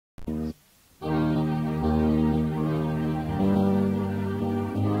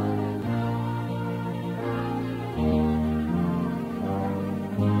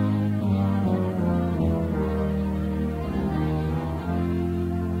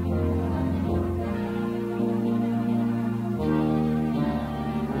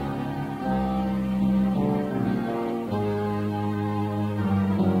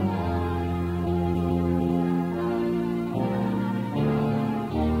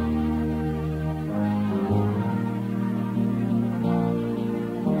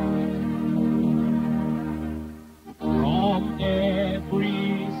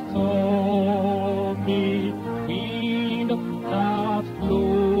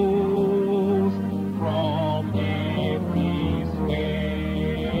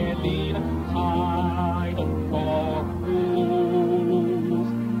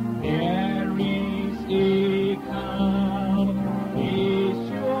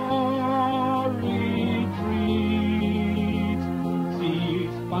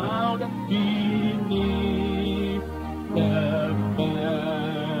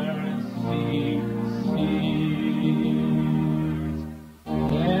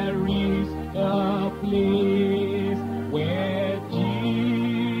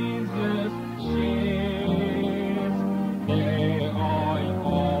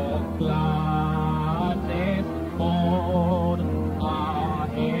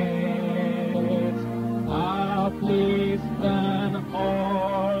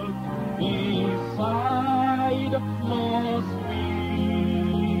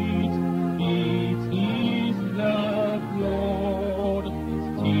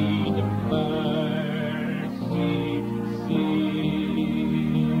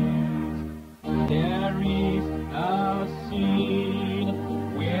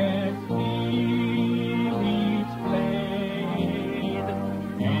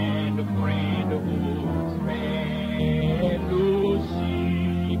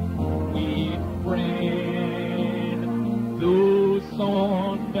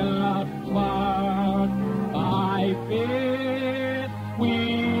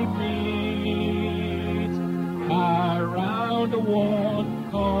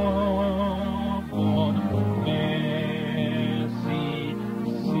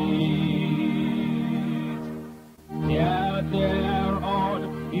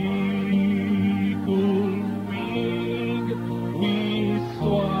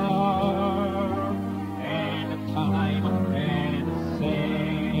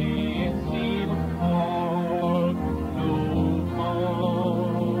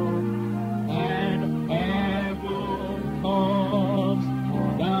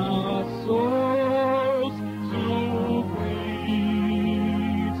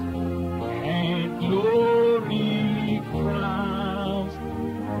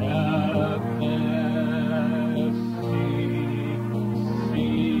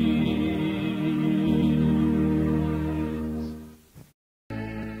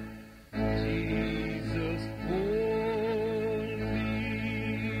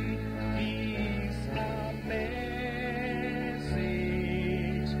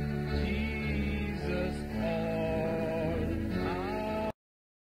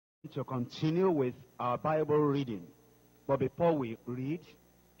to continue with our Bible reading. But before we read,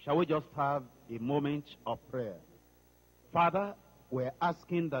 shall we just have a moment of prayer? Father, we're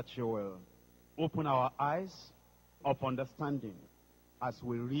asking that you will open our eyes of understanding as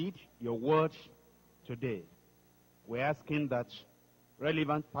we read your word today. We're asking that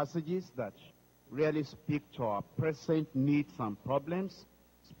relevant passages that really speak to our present needs and problems,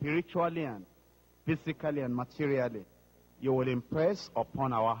 spiritually and physically and materially, you will impress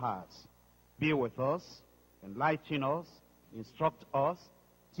upon our hearts. Be with us, enlighten us, instruct us,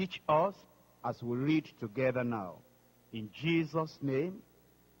 teach us as we read together now. In Jesus' name,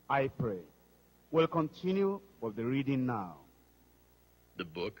 I pray. We'll continue with the reading now. The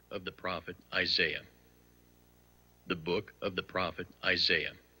book of the prophet Isaiah. The book of the prophet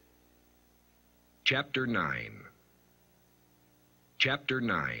Isaiah. Chapter 9. Chapter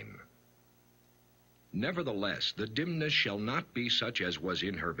 9. Nevertheless, the dimness shall not be such as was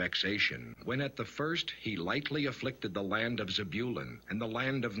in her vexation, when at the first he lightly afflicted the land of Zebulun and the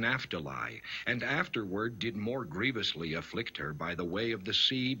land of Naphtali, and afterward did more grievously afflict her by the way of the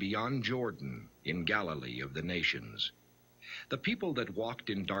sea beyond Jordan, in Galilee of the nations. The people that walked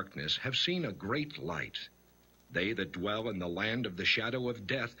in darkness have seen a great light. They that dwell in the land of the shadow of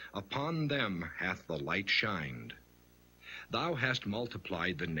death, upon them hath the light shined. Thou hast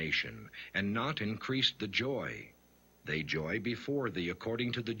multiplied the nation, and not increased the joy. They joy before thee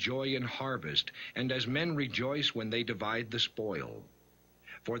according to the joy in harvest, and as men rejoice when they divide the spoil.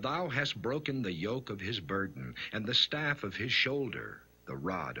 For thou hast broken the yoke of his burden, and the staff of his shoulder, the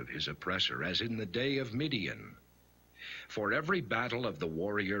rod of his oppressor, as in the day of Midian. For every battle of the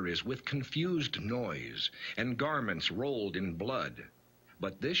warrior is with confused noise, and garments rolled in blood.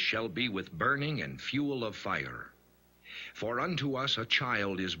 But this shall be with burning and fuel of fire. For unto us a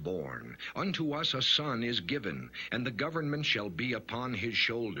child is born, unto us a son is given, and the government shall be upon his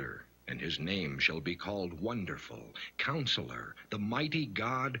shoulder, and his name shall be called Wonderful, Counselor, the Mighty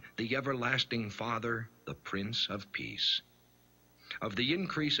God, the Everlasting Father, the Prince of Peace. Of the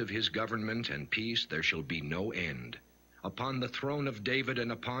increase of his government and peace there shall be no end, upon the throne of David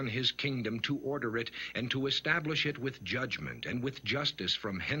and upon his kingdom, to order it and to establish it with judgment and with justice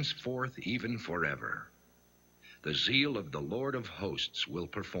from henceforth even forever. The zeal of the Lord of hosts will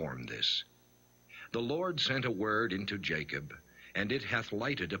perform this. The Lord sent a word into Jacob, and it hath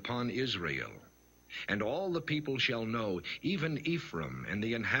lighted upon Israel. And all the people shall know, even Ephraim and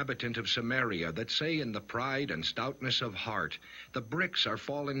the inhabitant of Samaria, that say in the pride and stoutness of heart, the bricks are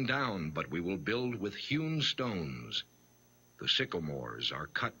fallen down, but we will build with hewn stones. The sycamores are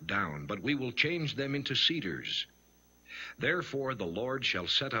cut down, but we will change them into cedars. Therefore the Lord shall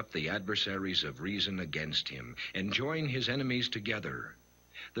set up the adversaries of reason against him, and join his enemies together,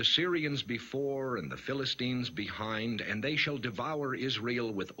 the Syrians before and the Philistines behind, and they shall devour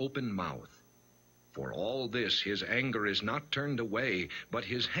Israel with open mouth. For all this his anger is not turned away, but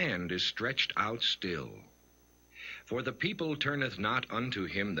his hand is stretched out still. For the people turneth not unto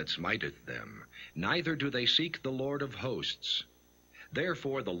him that smiteth them, neither do they seek the Lord of hosts.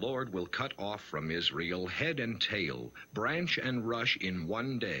 Therefore the Lord will cut off from Israel head and tail, branch and rush in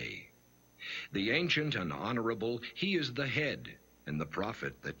one day. The ancient and honorable, he is the head, and the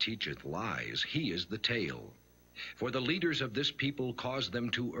prophet that teacheth lies, he is the tail. For the leaders of this people cause them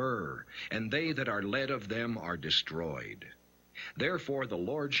to err, and they that are led of them are destroyed. Therefore the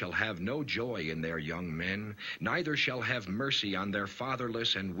Lord shall have no joy in their young men, neither shall have mercy on their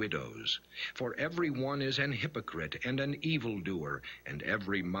fatherless and widows. For every one is an hypocrite and an evildoer, and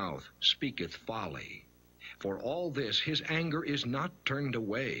every mouth speaketh folly. For all this his anger is not turned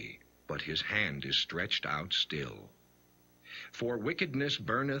away, but his hand is stretched out still. For wickedness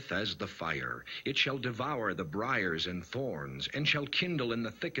burneth as the fire, it shall devour the briars and thorns, and shall kindle in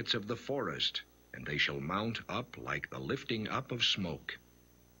the thickets of the forest, and they shall mount up like the lifting up of smoke.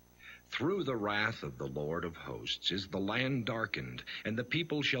 Through the wrath of the Lord of hosts is the land darkened, and the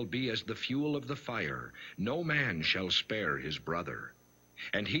people shall be as the fuel of the fire. No man shall spare his brother.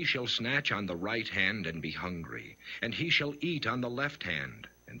 And he shall snatch on the right hand and be hungry, and he shall eat on the left hand,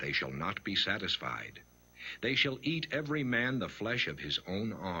 and they shall not be satisfied. They shall eat every man the flesh of his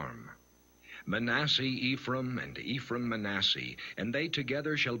own arm. Manasseh Ephraim, and Ephraim Manasseh, and they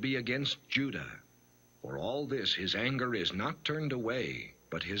together shall be against Judah. For all this his anger is not turned away,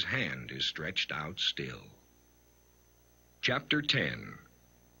 but his hand is stretched out still. Chapter 10.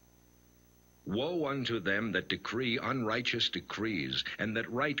 Woe unto them that decree unrighteous decrees, and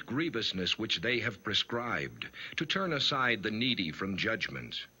that write grievousness which they have prescribed, to turn aside the needy from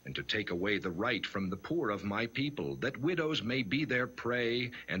judgment, and to take away the right from the poor of my people, that widows may be their prey,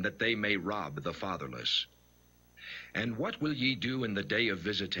 and that they may rob the fatherless. And what will ye do in the day of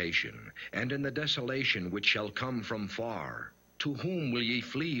visitation, and in the desolation which shall come from far? To whom will ye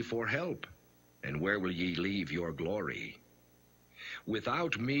flee for help? And where will ye leave your glory?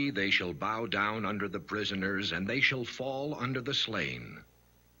 Without me they shall bow down under the prisoners, and they shall fall under the slain.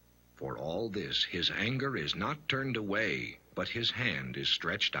 For all this his anger is not turned away, but his hand is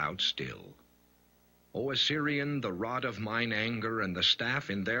stretched out still. O Assyrian, the rod of mine anger, and the staff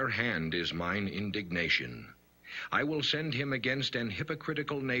in their hand is mine indignation. I will send him against an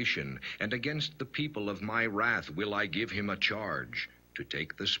hypocritical nation, and against the people of my wrath will I give him a charge, to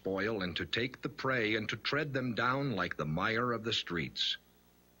take the spoil, and to take the prey, and to tread them down like the mire of the streets.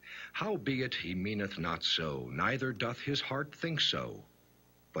 Howbeit he meaneth not so, neither doth his heart think so.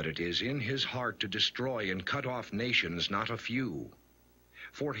 But it is in his heart to destroy and cut off nations, not a few.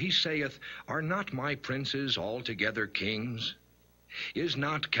 For he saith, Are not my princes altogether kings? Is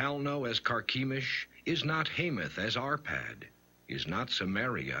not Calno as Carchemish? Is not Hamath as Arpad? Is not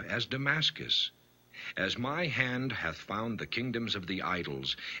Samaria as Damascus? As my hand hath found the kingdoms of the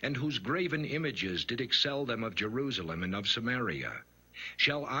idols, and whose graven images did excel them of Jerusalem and of Samaria,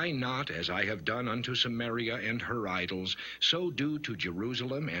 shall I not, as I have done unto Samaria and her idols, so do to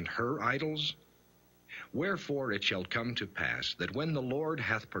Jerusalem and her idols? Wherefore it shall come to pass that when the Lord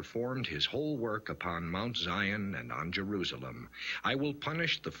hath performed his whole work upon Mount Zion and on Jerusalem, I will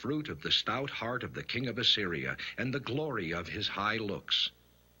punish the fruit of the stout heart of the king of Assyria, and the glory of his high looks.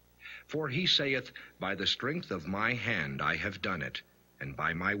 For he saith, By the strength of my hand I have done it, and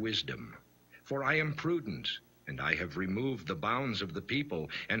by my wisdom. For I am prudent, and I have removed the bounds of the people,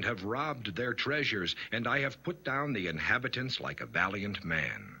 and have robbed their treasures, and I have put down the inhabitants like a valiant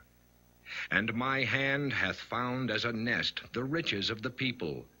man. And my hand hath found as a nest the riches of the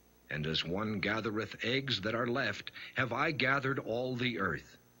people, and as one gathereth eggs that are left, have I gathered all the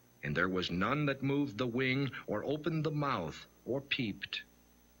earth. And there was none that moved the wing, or opened the mouth, or peeped.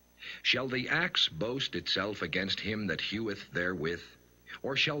 Shall the axe boast itself against him that heweth therewith?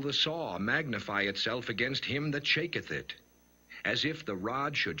 Or shall the saw magnify itself against him that shaketh it? As if the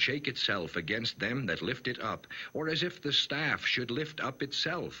rod should shake itself against them that lift it up, or as if the staff should lift up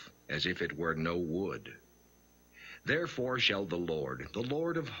itself, as if it were no wood. Therefore shall the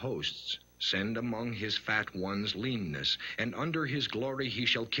Lord of hosts, send among his fat ones leanness, and under his glory he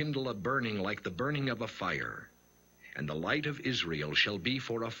shall kindle a burning like the burning of a fire. And the light of Israel shall be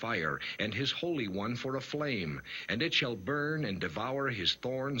for a fire, and his Holy One for a flame, and it shall burn and devour his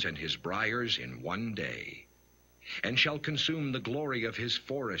thorns and his briars in one day, and shall consume the glory of his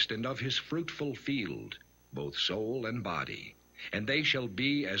forest and of his fruitful field, both soul and body. And they shall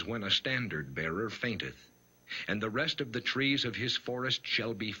be as when a standard-bearer fainteth. And the rest of the trees of his forest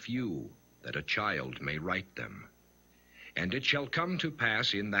shall be few, that a child may write them. And it shall come to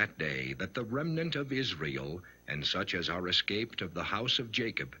pass in that day that the remnant of Israel, and such as are escaped of the house of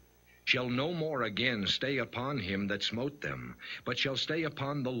Jacob, shall no more again stay upon him that smote them, but shall stay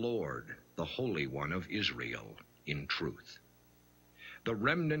upon the Lord, the Holy One of Israel, in truth. The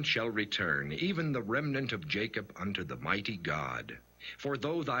remnant shall return, even the remnant of Jacob, unto the mighty God. For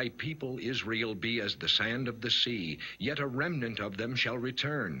though thy people Israel be as the sand of the sea, yet a remnant of them shall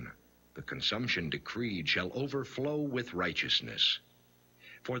return. The consumption decreed shall overflow with righteousness.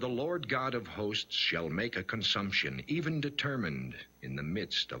 For the Lord God of hosts shall make a consumption, even determined, in the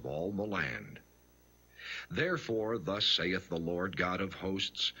midst of all the land. Therefore thus saith the Lord God of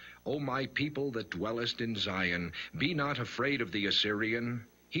hosts, O my people that dwellest in Zion, be not afraid of the Assyrian.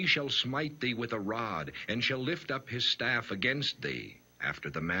 He shall smite thee with a rod, and shall lift up his staff against thee, after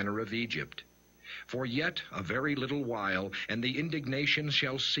the manner of Egypt. For yet a very little while, and the indignation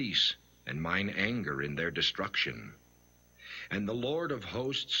shall cease, and mine anger in their destruction. And the Lord of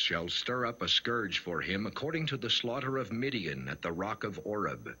hosts shall stir up a scourge for him, according to the slaughter of Midian at the rock of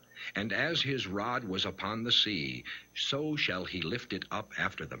Oreb. And as his rod was upon the sea, so shall he lift it up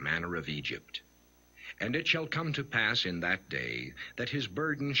after the manner of Egypt. And it shall come to pass in that day, that his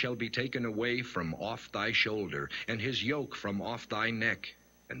burden shall be taken away from off thy shoulder, and his yoke from off thy neck,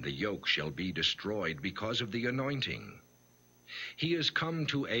 and the yoke shall be destroyed because of the anointing. He is come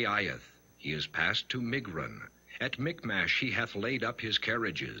to Aiath, he is passed to Migron. At Michmash he hath laid up his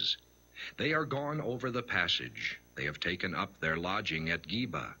carriages. They are gone over the passage. They have taken up their lodging at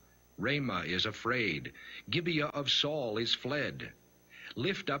Geba. Ramah is afraid. Gibeah of Saul is fled.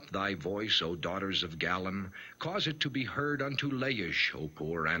 Lift up thy voice, O daughters of Gallim. Cause it to be heard unto Laish, O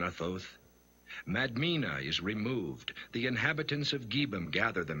poor Anathoth. Madmenah is removed. The inhabitants of Gebim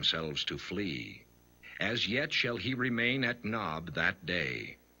gather themselves to flee. As yet shall he remain at Nob that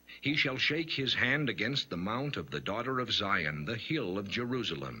day. He shall shake his hand against the mount of the daughter of Zion, the hill of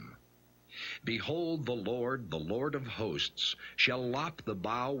Jerusalem. Behold, the Lord of hosts, shall lop the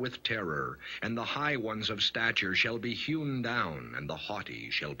bough with terror, and the high ones of stature shall be hewn down, and the haughty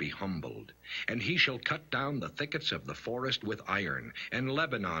shall be humbled. And he shall cut down the thickets of the forest with iron, and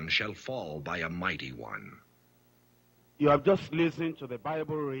Lebanon shall fall by a mighty one. You have just listened to the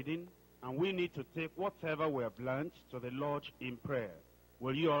Bible reading, and we need to take whatever we have learned to the Lord in prayer.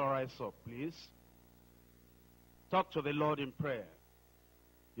 Will you all rise up, please? Talk to the Lord in prayer.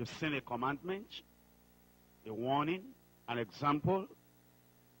 You've seen a commandment, a warning, an example,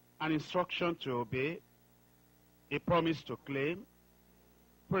 an instruction to obey, a promise to claim.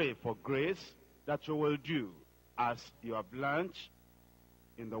 Pray for grace that you will do as you have learned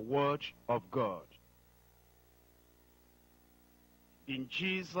in the Word of God. In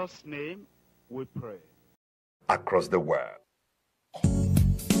Jesus' name we pray. Across the world.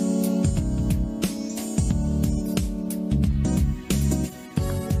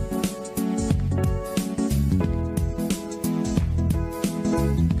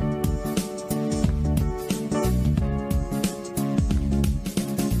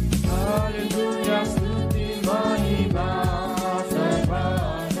 Hallelujah,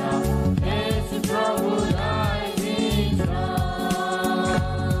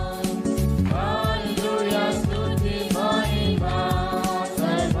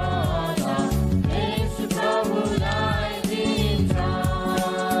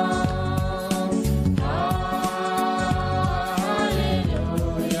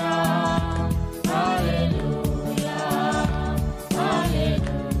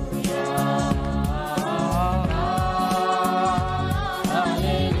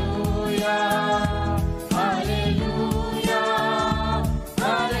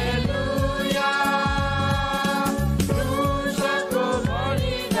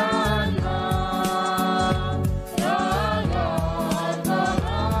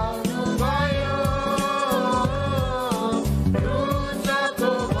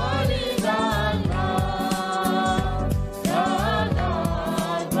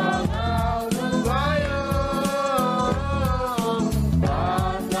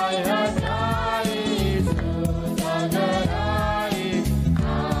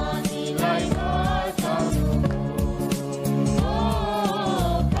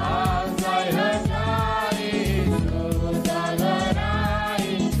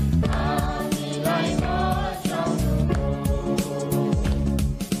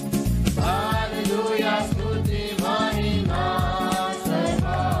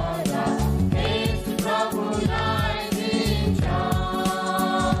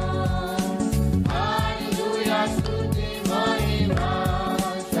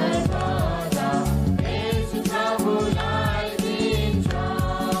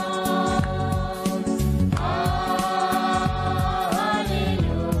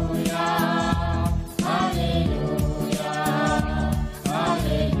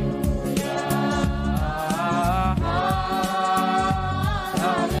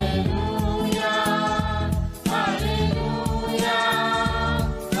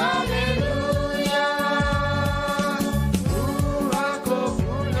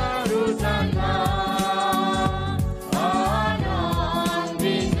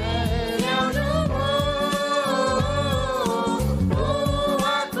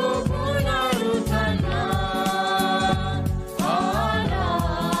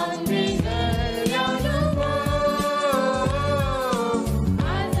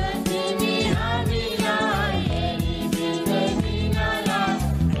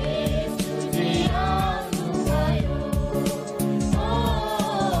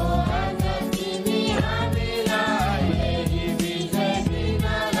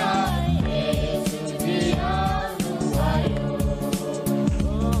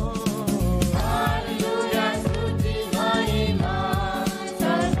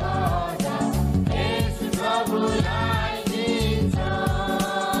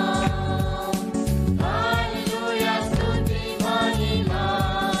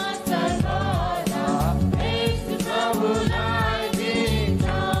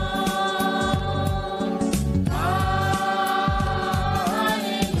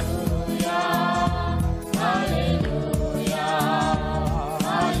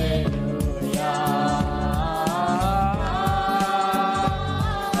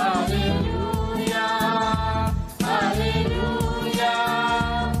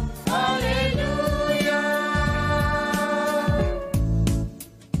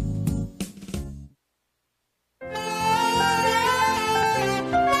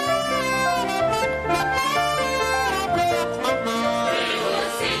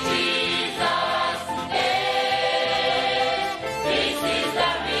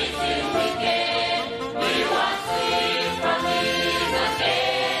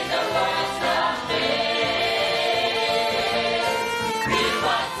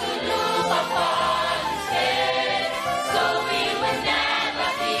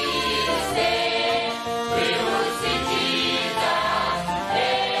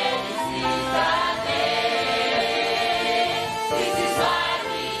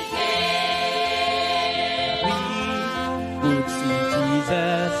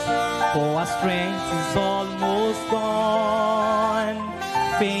 for our strength is almost gone.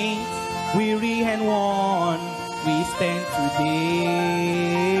 Faint, weary and worn, we stand today.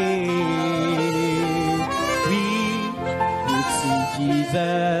 We would see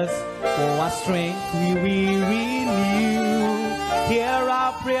Jesus, for our strength we will renew. Hear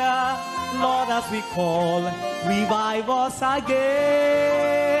our prayer, Lord, as we call, revive us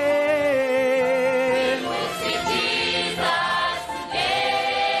again.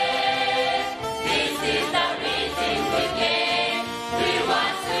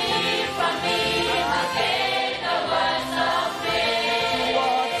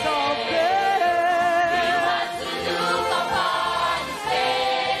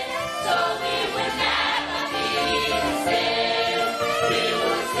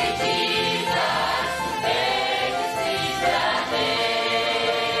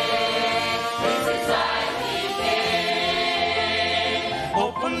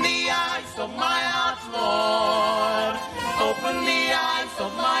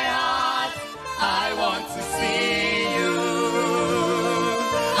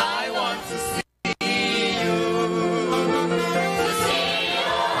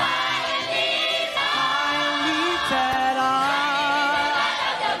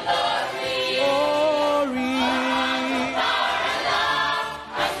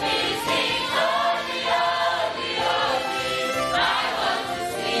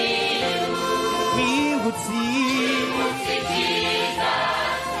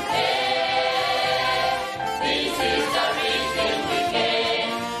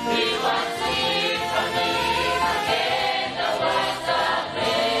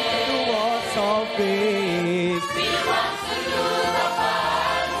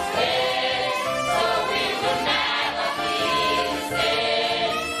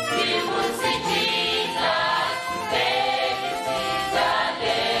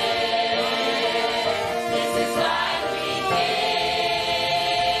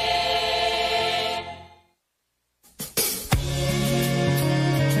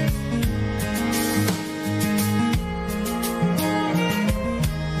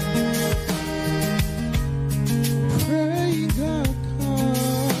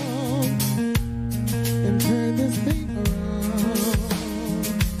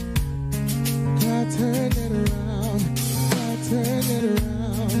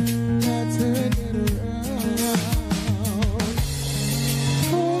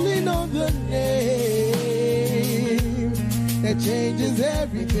 Changes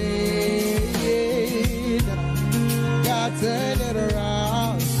everything. God turn it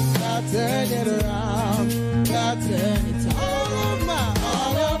around. God turn it around. God turn it all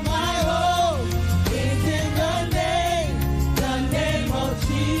of my hope is in the name of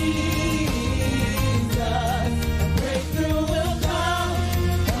Jesus. A breakthrough will come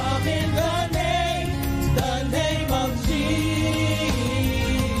in the name of Jesus.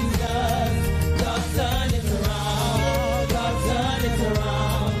 God turn it around. God turn it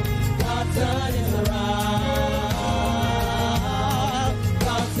around. God turn it around.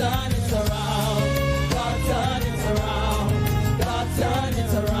 God turn it around. God turn it around. God turn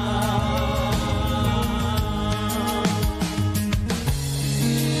it around.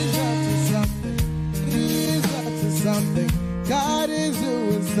 He's up to something. He's up to something. God is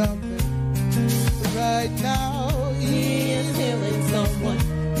doing something right now. He is healing someone.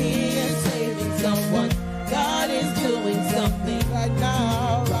 He is saving someone. God is doing something right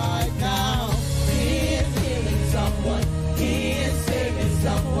now, right now. He is healing someone. He is saving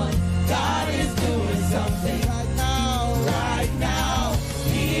someone. God is doing something right now, right now.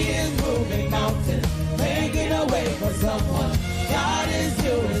 He is moving mountains, making a way for someone. God is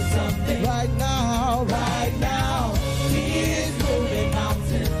doing something right now, right now. He is moving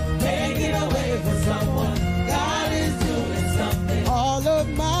mountains, making a way for someone. God is doing something. All of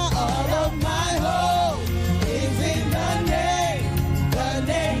my hope is in the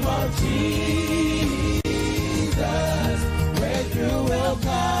name of Jesus. Breakthrough will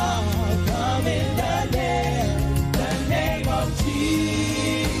come in the name of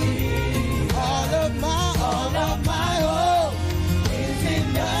Jesus. All of my hope is in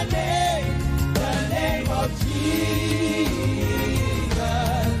the name of Jesus.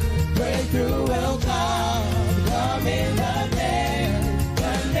 Breakthrough will come in the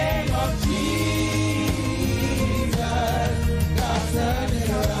name of Jesus. God turn it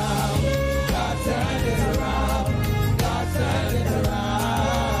around.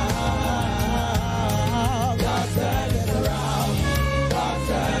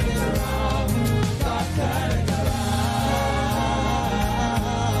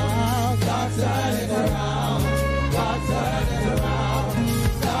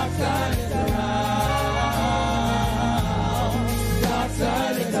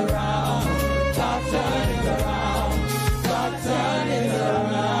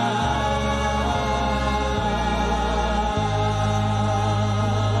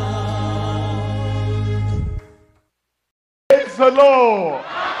 the Lord.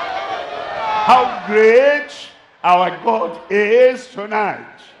 How great our God is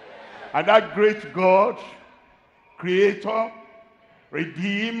tonight. And that great God, creator,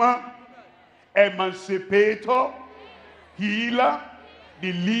 redeemer, emancipator, healer,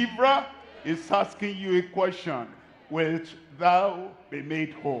 deliverer, is asking you a question. Wilt thou be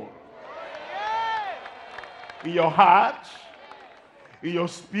made whole? In your heart, in your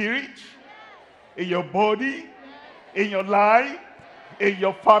spirit, in your body, in your life, in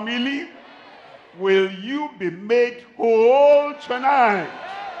your family, will you be made whole tonight?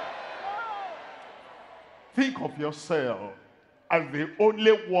 Think of yourself as the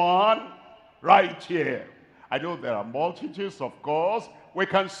only one right here. I know there are multitudes, of course, we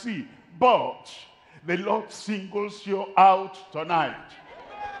can see, but the Lord singles you out tonight.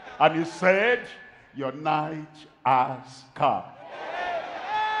 And he said, your night has come.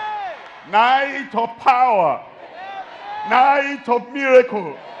 Night of power, night of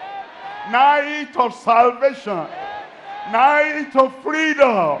miracle, night of salvation, night of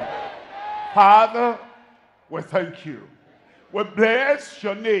freedom. Father, we thank you. We bless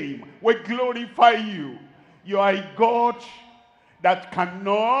your name. We glorify you. You are a God that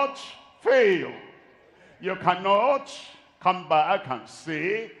cannot fail. You cannot come back and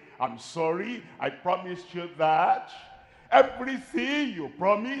say, I'm sorry, I promised you that. Everything you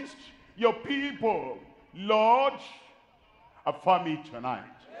promised your people, Lord, affirm it tonight.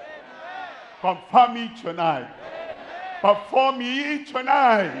 Confirm it tonight. Perform it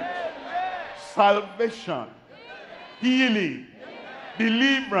tonight. Salvation, healing,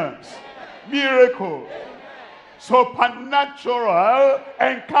 deliverance, miracle, supernatural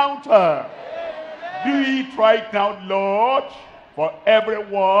encounter. Do it right now, Lord, for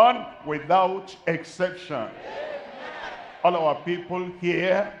everyone without exception. All our people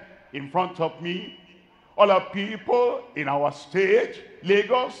here in front of me, all our people in our state,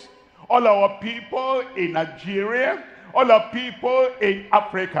 Lagos, all our people in Nigeria, all our people in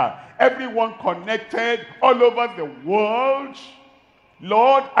Africa, everyone connected all over the world.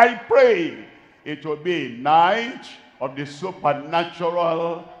 Lord, I pray it will be a night of the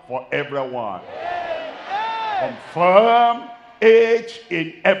supernatural for everyone. Confirm it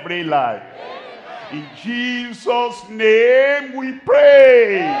in every life. In Jesus' name we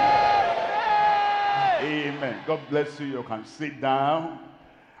pray. Amen. God bless you. You can sit down.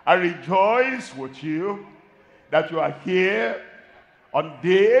 I rejoice with you that you are here on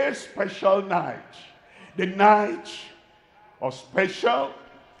this special night. The night of special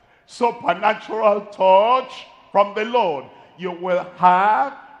supernatural touch from the Lord. You will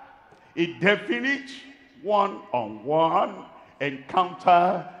have a definite one-on-one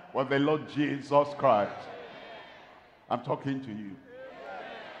encounter with the Lord Jesus Christ. I'm talking to you.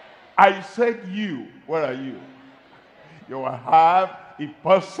 I said you. Where are you? You will have a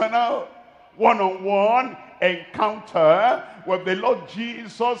personal one-on-one encounter with the Lord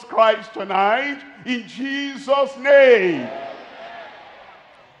Jesus Christ tonight, in Jesus' name.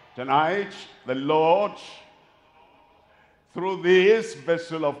 Tonight, the Lord, through this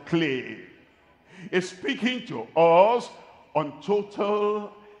vessel of clay, is speaking to us on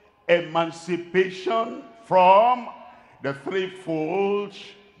total emancipation from the threefold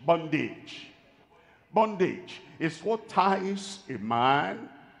bondage. Bondage is what ties a man,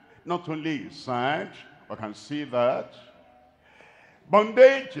 not only his hand, we can see that.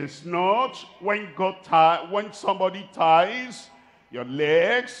 Bondage is not when somebody ties your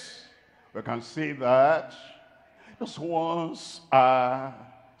legs, we can see that. Those ones are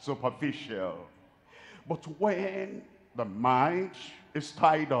superficial. But when the mind is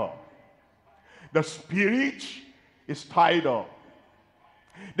tied up, the spirit is tied up,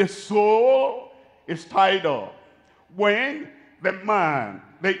 the soul is tied up, when the man,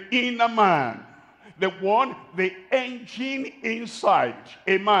 the inner man, the engine inside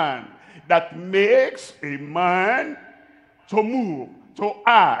a man that makes a man to move, to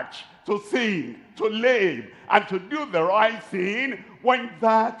act, to think, to live, and to do the right thing, when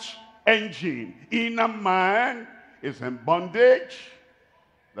that engine, inner man, is in bondage,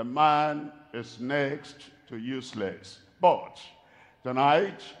 the man is next to useless. But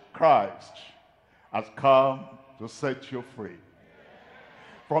tonight, Christ has come to set you free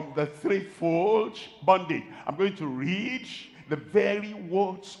from the threefold bondage. I'm going to read the very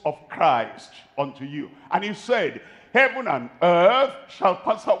words of Christ unto you. And he said, heaven and earth shall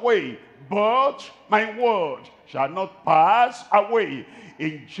pass away, but my word shall not pass away.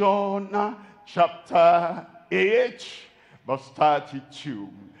 In John chapter 8, verse 32,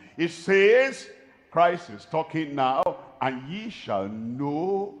 it says, Christ is talking now, and ye shall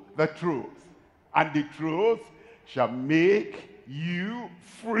know the truth, and the truth shall make you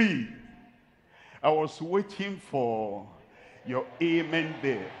free. I was waiting for your amen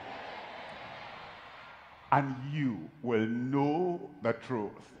there. And you will know the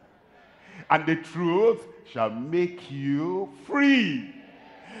truth, and the truth shall make you free.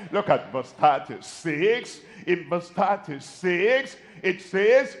 Look at verse 36. In verse 36, it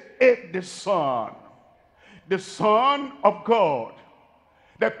says, if the Son of God,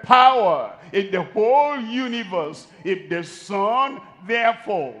 the power in the whole universe, if the Son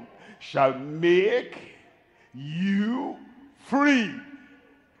therefore shall make you free,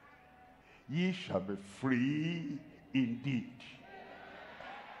 ye shall be free indeed.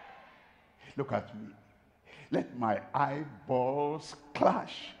 Look at me. Let my eyeballs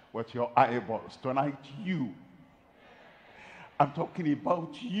clash with your eyeballs. Tonight, you. I'm talking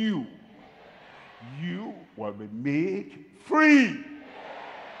about you. You will be made free.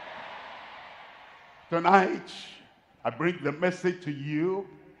 Tonight, I bring the message to you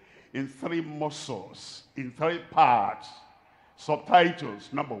in 3 muscles, in 3 parts. Subtitles.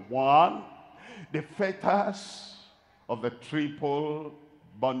 Number 1, the fetters of the triple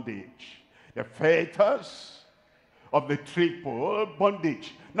bondage. The fetters of the triple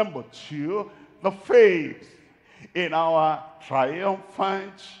bondage. Number 2, the faith in our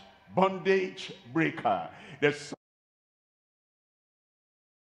triumphant bondage breaker. The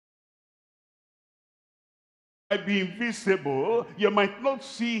might be invisible, you might not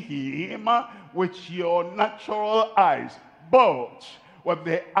see him with your natural eyes, but with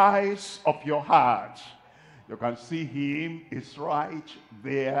the eyes of your heart, you can see him is right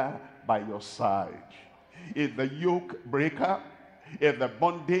there by your side. Is the yoke breaker, is the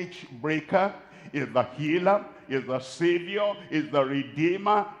bondage breaker, is the healer, is the savior, is the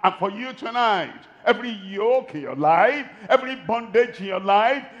redeemer. And for you tonight, every yoke in your life, every bondage in your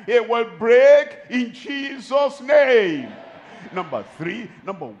life, it will break in Jesus' name. Number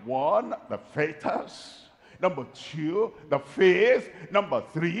 1, the fetters. Number 2, the faith. Number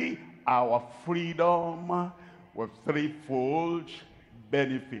 3, our freedom with 3-fold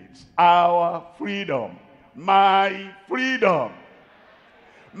benefits. Our freedom. My freedom.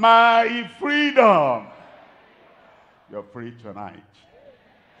 My freedom. You're free tonight.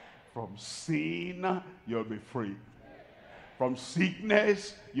 From sin, you'll be free. From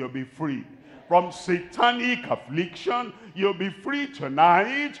sickness, you'll be free. From satanic affliction, you'll be free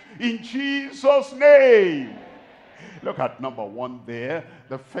tonight in Jesus' name. Look at number 1 there.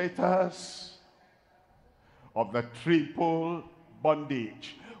 The fetters of the triple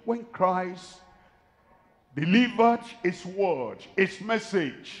bondage. When Christ delivered his word, his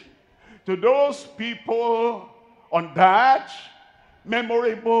message to those people on that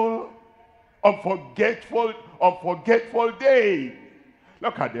memorable, unforgettable day,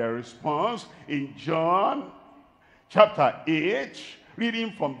 look at their response in John chapter 8,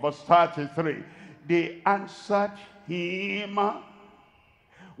 reading from verse 33. They answered him,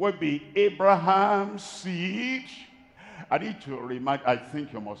 will be Abraham's seed. I need to remind, I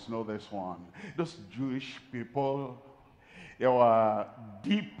think you must know this one. Those Jewish people, they were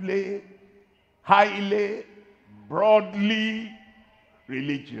deeply, highly, broadly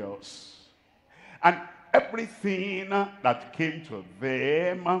religious. And everything that came to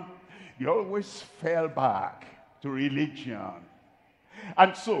them, they always fell back to religion.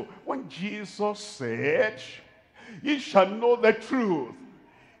 And so, when Jesus said, ye shall know the truth,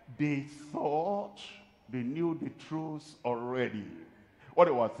 they thought they knew the truth already. What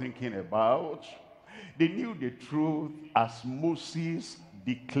they were thinking about, they knew the truth as Moses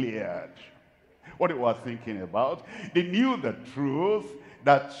declared. What they were thinking about, they knew the truth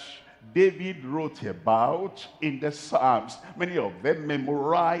that David wrote about in the Psalms. Many of them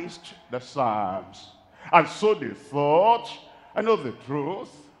memorized the Psalms. And so they thought, I know the truth.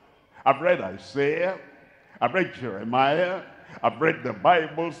 I've read Isaiah. I've read Jeremiah. I've read the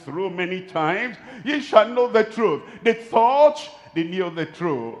Bible through many times. Ye shall know the truth. They thought they knew the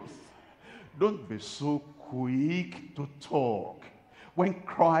truth. Don't be so quick to talk when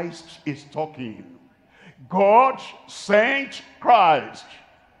Christ is talking. God sent Christ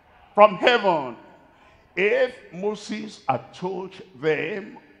from heaven. If Moses had told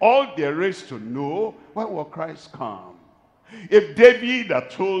them all there is to know, why will Christ come? If David had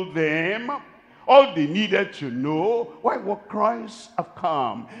told them all they needed to know, why will Christ have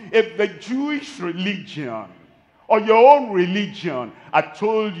come? If the Jewish religion or your own religion had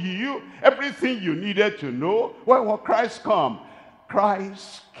told you everything you needed to know, why will Christ come?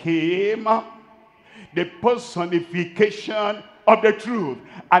 Christ came, the personification of the truth,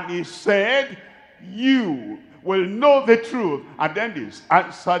 and he said, you will know the truth. And then they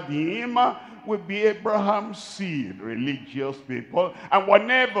answered him, will be Abraham's seed, religious people, and were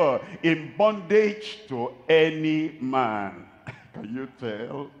never in bondage to any man. Can you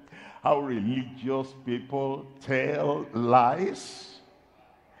tell how religious people tell lies?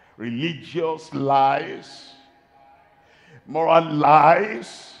 Religious lies, moral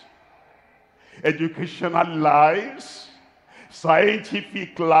lies, educational lies,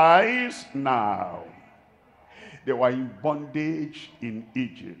 scientific lies. Now, they were in bondage in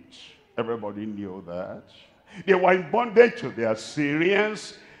Egypt. Everybody knew that. They were in bondage to the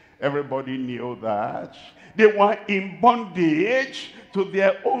Assyrians. Everybody knew that. They were in bondage to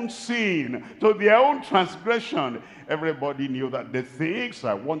their own sin, to their own transgression. Everybody knew that the things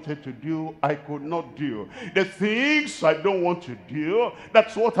I wanted to do, I could not do. The things I don't want to do,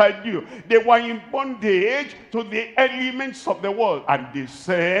 that's what I do. They were in bondage to the elements of the world. And they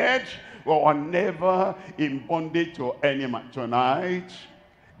said, well, we're never in bondage to any man. Tonight,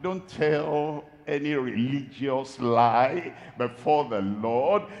 don't tell any religious lie before the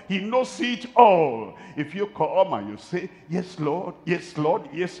Lord. He knows it all. If you come and you say, yes, Lord, yes, Lord,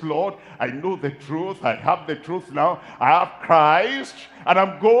 yes, Lord, I know the truth, I have the truth now, I have Christ, and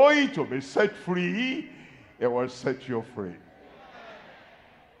I'm going to be set free, it will set you free.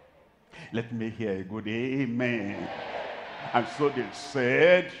 Let me hear a good amen. And so they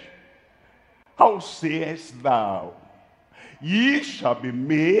said, how sayest thou, ye shall be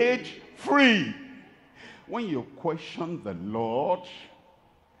made free? When you question the Lord,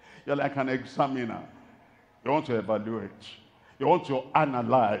 you're like an examiner. You want to evaluate. You want to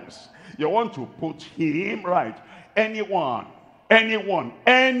analyze. You want to put him right. Anyone,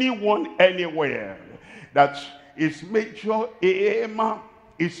 anywhere, that his major aim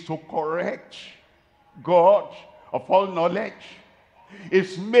is to correct God of all knowledge.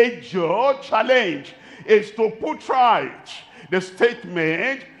 His major challenge is to put right the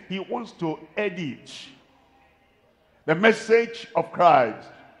statement he wants to edit. The message of Christ.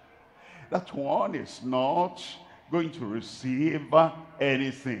 That one is not going to receive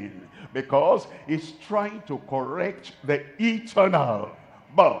anything, because he's trying to correct the eternal.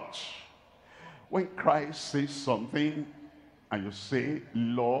 But when Christ says something and you say,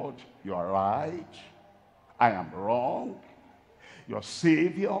 Lord, you are right, I am wrong, your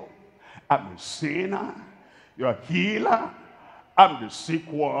Savior, I'm a sinner, your healer, I'm the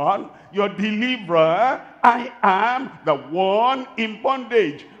sick one, your deliverer, I am the one in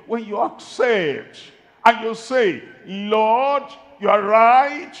bondage. When you accept and you say, Lord, you are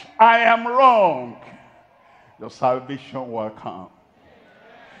right, I am wrong, your salvation will come,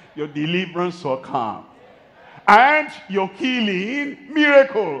 your deliverance will come, and your healing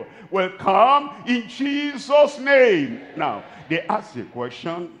miracle will come in Jesus' name. Now, they ask the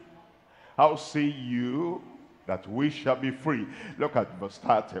question, how say you that we shall be free? Look at verse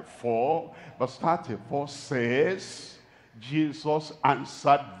 34. Verse 34 says, Jesus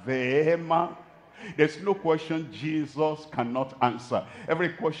answered them. There's no question Jesus cannot answer. Every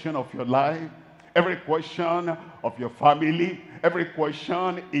question of your life, every question of your family, every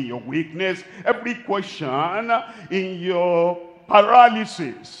question in your weakness, every question in your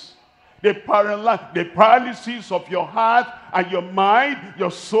paralysis, the paralysis of your heart and your mind, your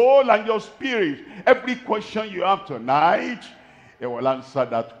soul and your spirit. Every question you have tonight, it will answer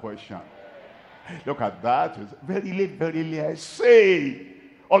that question. Look at that. Verily, verily, I say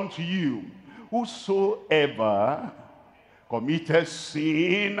unto you, whosoever committed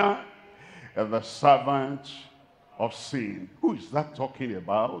sin is the servant of sin. Who is that talking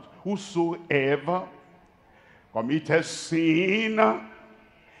about? Whosoever committed sin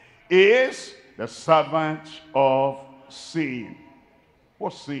is the servant of sin.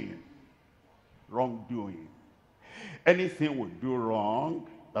 What sin? Wrongdoing. Anything we do wrong,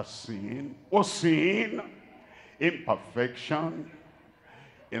 that's sin. What sin? Imperfection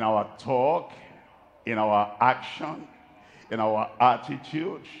in our talk, in our action, in our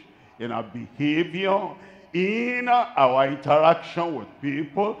attitude, in our behavior, in our interaction with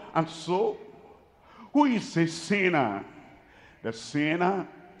people. And so, who is a sinner? The sinner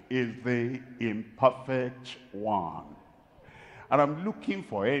is the imperfect one. And I'm looking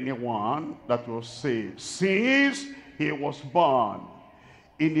for anyone that will say, since he was born,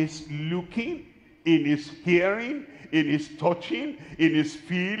 in his looking, in his hearing, in his touching, in his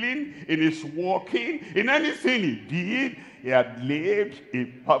feeling, in his walking, in anything he did, he had lived a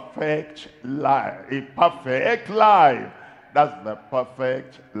perfect life. A perfect life. That's the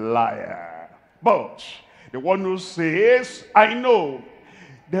perfect liar. But the one who says, I know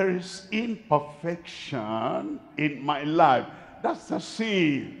there is imperfection in my life, that's the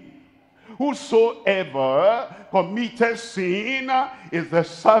sin. Whosoever committed sin is the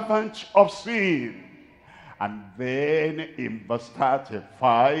servant of sin. And then in verse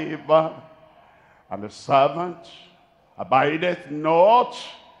 35, and the servant abideth not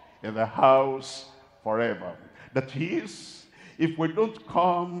in the house forever. That is, if we don't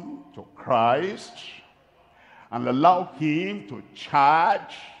come to Christ and allow him to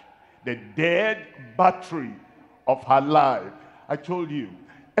charge the dead battery of her life. I told you,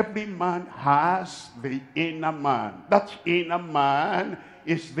 every man has the inner man. That inner man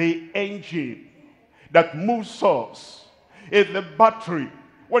is the engine that moves us. It's the battery.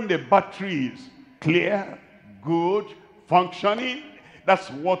 When the battery is clear, good, functioning, that's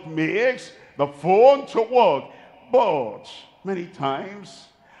what makes the phone to work. But many times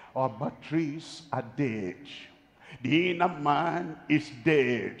our batteries are dead. The inner man is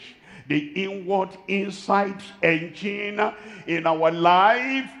dead. The inward inside engine in our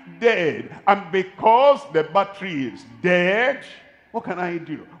life dead. And because the battery is dead, what can I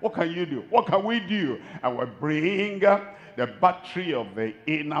do? What can you do? What can we do? And we bring the battery of the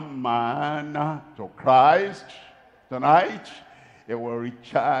inner man to Christ tonight. It will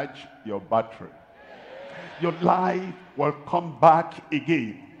recharge your battery. Your life will come back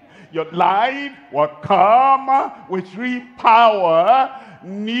again. Your life will come with real power,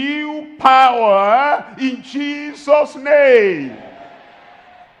 new power in Jesus' name.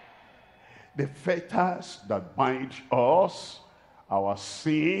 The fetters that bind us, our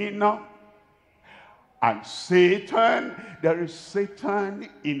sin, and Satan. There is Satan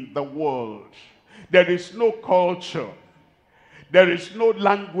in the world. There is no culture. There is no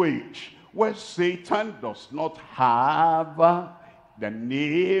language where Satan does not have the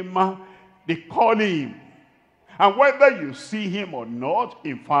name they call him. And whether you see him or not,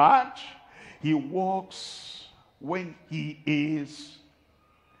 in fact, he walks when he is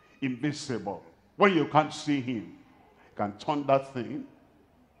invisible. When you can't see him, he can turn that thing,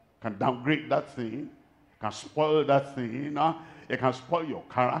 can downgrade that thing, can spoil that thing, it can spoil your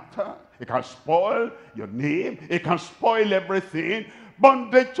character, it can spoil your name, it can spoil everything.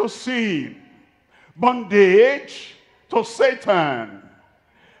 Bondage to sin, bondage to Satan,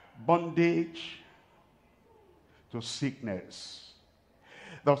 bondage to sickness.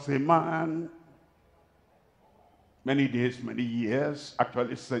 There was a man many days, many years,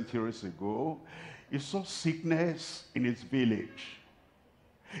 actually centuries ago. He saw sickness in his village.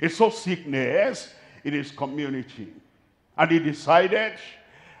 He saw sickness in his community. And he decided,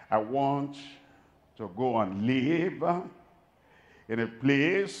 I want to go and live in a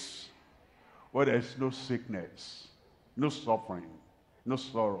place where there's no sickness, no suffering, no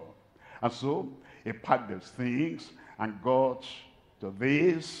sorrow. And so he packed his things and got to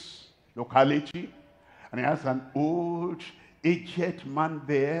this locality. And he has an old, aged man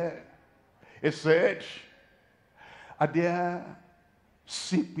there. He said, are there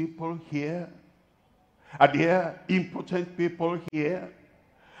sick people here? Are there impotent people here?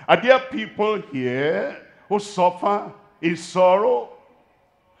 Are there people here who suffer in sorrow?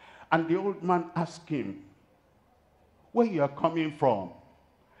 And the old man asked him, where you are coming from?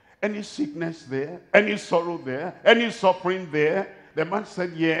 Any sickness there? Any sorrow there? Any suffering there? The man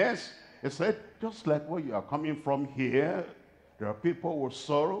said, yes. He said, just like where you are coming from here, there are people with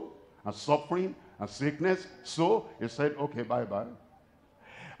sorrow and suffering and sickness. So he said, okay, bye-bye.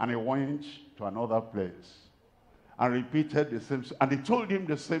 And he went to another place and repeated the same, and he told him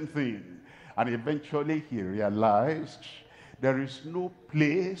the same thing. And eventually he realized there is no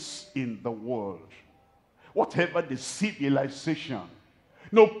place in the world, whatever the civilization,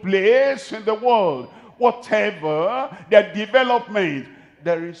 no place in the world, whatever their development,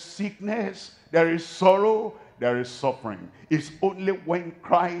 there is sickness, there is sorrow, there is suffering. It's only when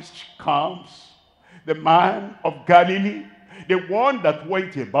Christ comes, the man of Galilee, the one that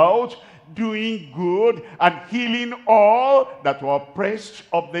went about doing good and healing all that were oppressed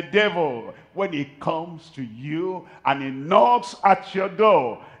of the devil. When he comes to you and he knocks at your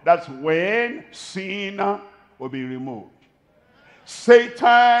door, that's when sin will be removed.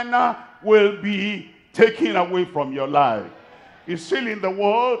 Satan will be taken away from your life. He's still in the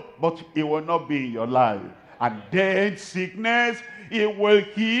world, but he will not be in your life. And death, sickness, he will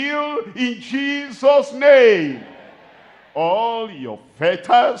heal in Jesus' name. All your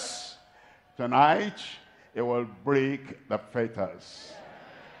fetters, tonight, it will break the fetters.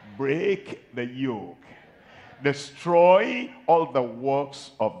 Break the yoke. Destroy all the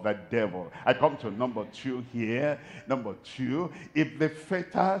works of the devil. I come to number 2 here. Number 2, if the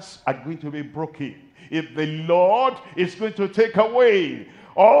fetters are going to be broken, if the Lord is going to take away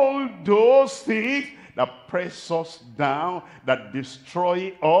all those things that press us down, that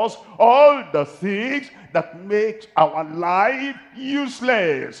destroy us, all the things that make our life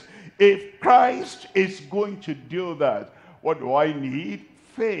useless. If Christ is going to do that, what do I need?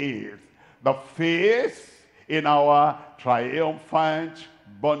 Faith. The faith in our triumphant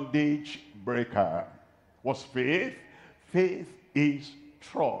bondage breaker. What's faith? Faith is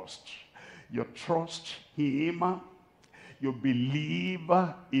trust. You trust him. You believe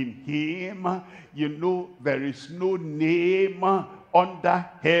in him. You know there is no name under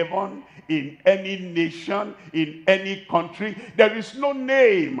heaven, in any nation, in any country. There is no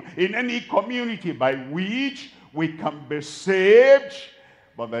name in any community by which we can be saved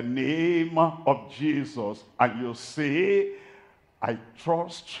but the name of Jesus. And you say, I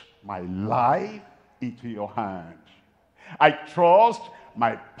trust my life into your hand. I trust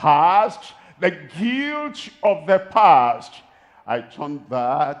my past, the guilt of the past. I turn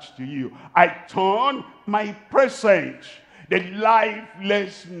that to you. I turn my present, the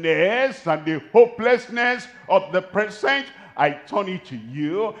lifelessness and the hopelessness of the present, I turn it to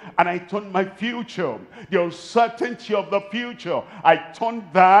you. And I turn my future, the uncertainty of the future, I turn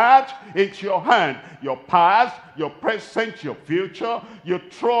that into your hand. Your past, your present, your future, you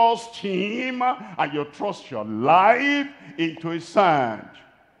trust him and you trust your life into his hand.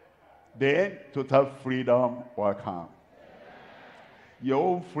 Then total freedom will come. Your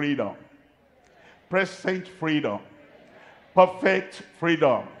own freedom, present freedom, perfect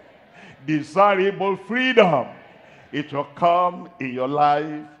freedom, desirable freedom. It will come in your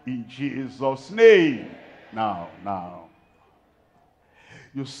life in Jesus' name. Now.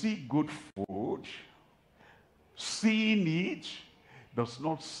 You see good food, seeing it does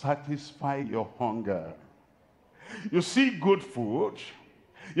not satisfy your hunger. You see good food,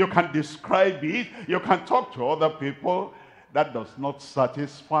 you can describe it, you can talk to other people, that does not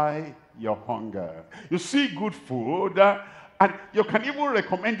satisfy your hunger. You see good food, and you can even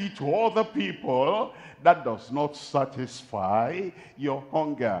recommend it to other people, that does not satisfy your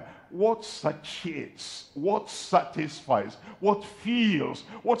hunger. What satiates, what satisfies, what fills,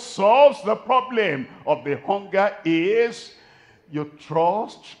 what solves the problem of the hunger is you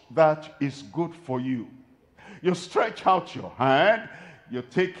trust that is good for you. You stretch out your hand, you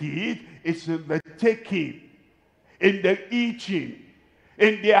take it, it's in the taking, in the eating,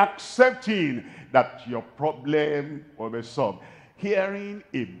 in the accepting that your problem will be solved. Hearing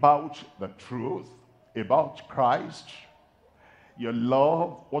about the truth, about Christ, you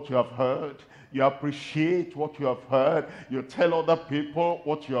love what you have heard, you appreciate what you have heard, you tell other people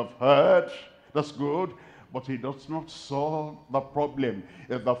what you have heard, that's good, but it does not solve the problem.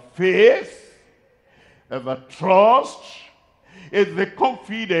 It's the faith, it's the trust, it's the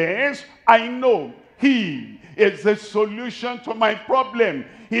confidence. I know he is the solution to my problem.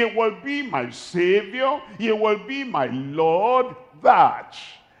 He will be my Savior, he will be my Lord. That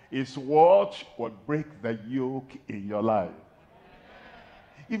is what will break the yoke in your life.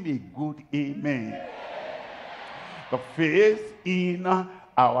 Give me a good amen. The faith in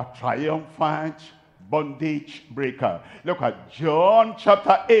our triumphant bondage breaker. Look at John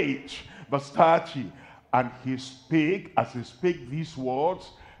chapter 8 verse 30. And he spake, as he spake these words,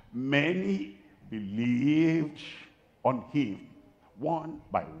 many believed on him. One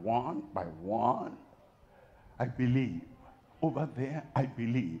by one by one. I believe. Over there, I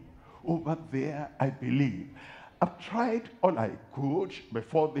believe. Over there, I believe. I've tried all I could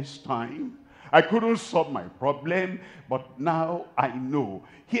before this time. I couldn't solve my problem, but now I know.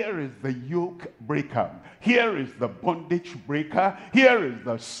 Here is the yoke breaker. Here is the bondage breaker. Here is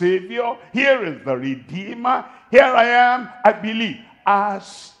the Savior. Here is the Redeemer. Here I am, I believe.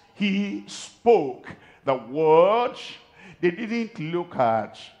 As he spoke the word, they didn't look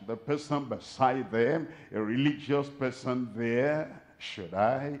at the person beside them, a religious person there. Should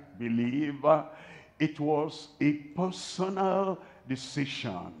I believe? It was a personal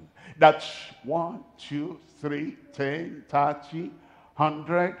decision. That's 1, 2, 3, 10, 30,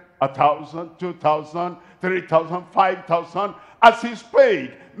 100, 1,000, 2,000, 3,000, 5,000. As he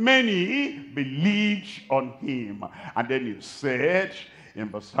spake, many believed on him. And then he said in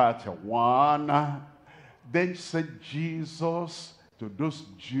verse 31, then said Jesus to those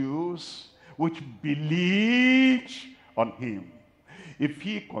Jews which believed on him, if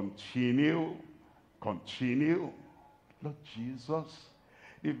ye continue, Lord Jesus,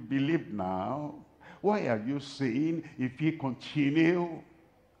 if you believe now, why are you saying if ye continue?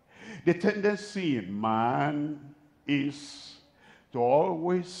 The tendency in man is to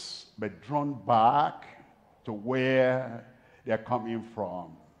always be drawn back to where they're coming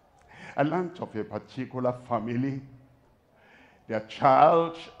from. I learned of a particular family. Their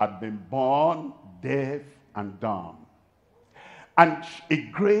child had been born deaf and dumb. And a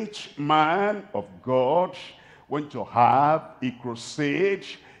great man of God went to have a crusade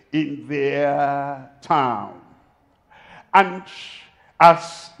in their town. And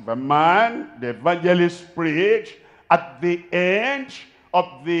as the man, the evangelist, prayed, at the end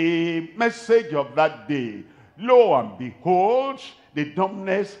of the message of that day, lo and behold, the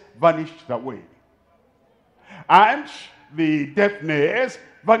dumbness vanished away. And the deafness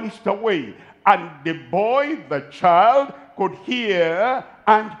vanished away. And the boy, the child, could hear,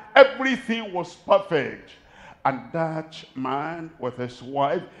 and everything was perfect. And that man with his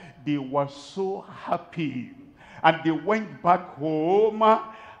wife, they were so happy. And they went back home.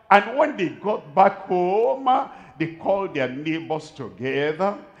 And when they got back home, they called their neighbors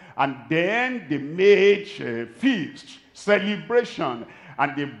together. And then they made a feast, celebration.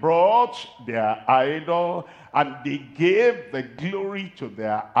 And they brought their idol, and they gave the glory to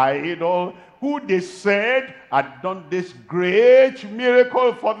their idol, who they said had done this great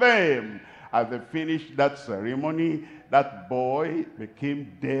miracle for them. As they finished that ceremony, that boy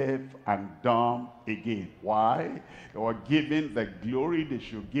became deaf and dumb again. Why? They were giving the glory they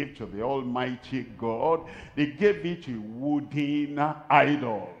should give to the Almighty God. They gave it to a wooden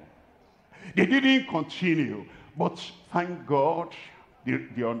idol. They didn't continue, but thank God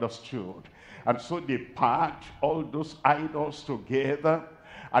they understood. And so they packed all those idols together.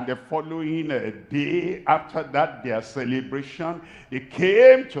 And the following day, after that, their celebration, they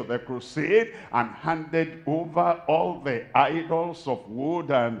came to the crusade and handed over all the idols of wood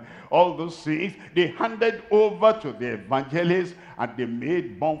and all those things. They handed over to the evangelists, and they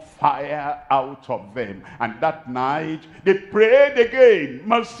made bonfire out of them. And that night, they prayed again,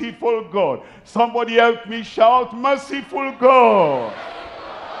 merciful God. Somebody help me shout, merciful God.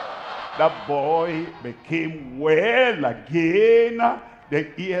 That boy became well again. The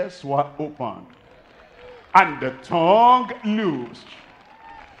ears were opened, and the tongue loosed.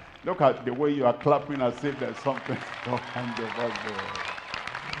 Look at the way you are clapping as if there's something behind the there.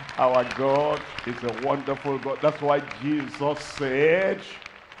 Our God is a wonderful God. That's why Jesus said,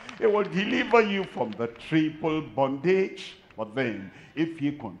 He will deliver you from the triple bondage. But then, if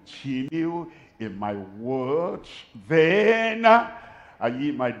you continue in my word, then are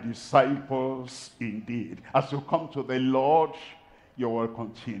ye my disciples indeed. As you come to the Lord, you will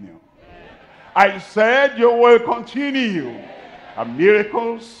continue. I said you will continue. And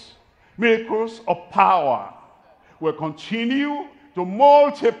miracles of power will continue to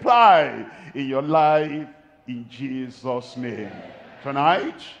multiply in your life in Jesus' name.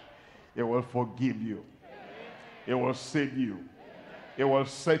 Tonight, He will forgive you. He will save you. He will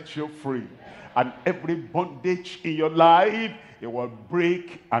set you free. And every bondage in your life, He will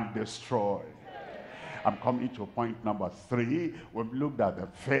break and destroy. I'm coming to point number 3. We've looked at the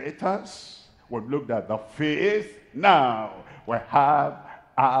fetters. We've looked at the faith. Now we have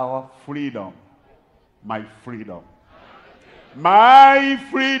our freedom. My freedom. My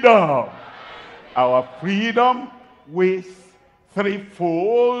freedom. Our freedom with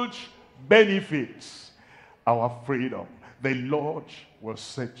threefold benefits. Our freedom. The Lord will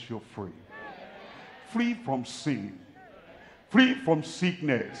set you free. Free from sin. Free from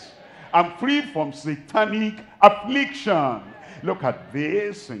sickness. And free from satanic affliction. Look at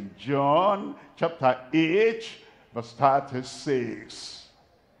this in John chapter 8, verse 36.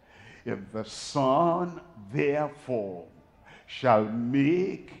 If the Son therefore shall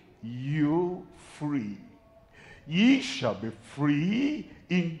make you free, ye shall be free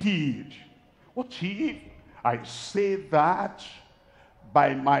indeed. What if I say that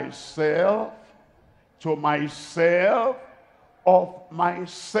by myself, to myself, of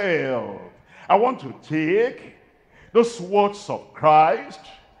myself? I want to take those words of Christ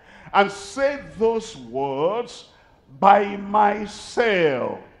and say those words by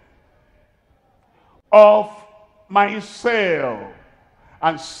myself, of myself,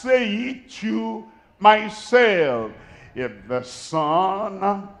 and say it to myself. If the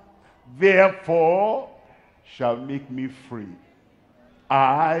Son therefore shall make me free,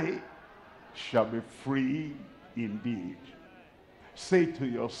 I shall be free indeed. Say to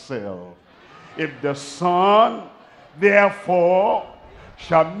yourself, if the Son therefore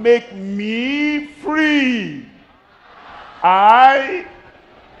shall make me free, I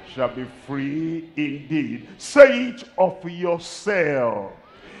shall be free indeed. Say it of yourself.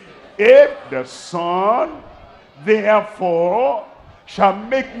 If the Son therefore shall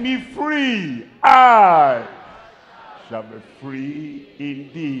make me free, I shall be free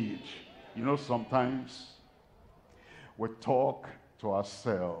indeed. You know, sometimes we talk to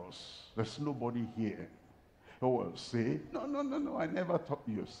ourselves. There's nobody here. Who will say, no, I never talk.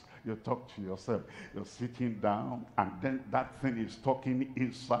 You talk to yourself. You're sitting down, and then that thing is talking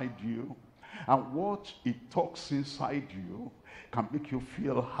inside you. And what it talks inside you can make you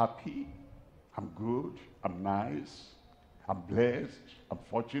feel happy. I'm good, I'm nice, I'm blessed, I'm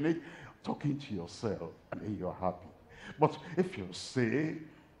fortunate. Talking to yourself, and then you're happy. But if you say,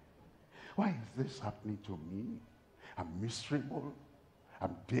 why is this happening to me? I'm miserable,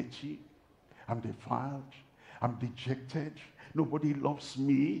 I'm dirty, I'm defiled, I'm dejected, nobody loves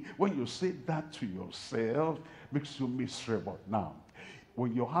me. When you say that to yourself, it makes you miserable. Now,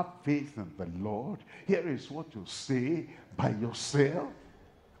 when you have faith in the Lord, here is what you say by yourself,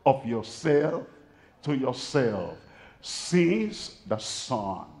 of yourself, to yourself. Since the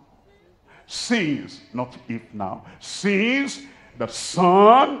Son, since, not if now, since the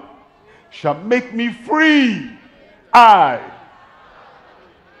Son shall make me free, I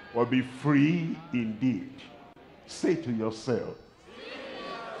will be free indeed. Say to yourself.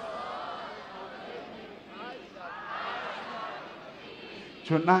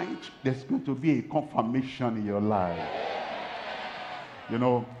 Tonight, there's going to be a confirmation in your life. You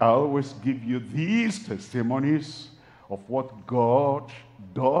know, I always give you these testimonies of what God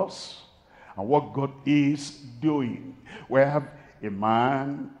does and what God is doing. We have a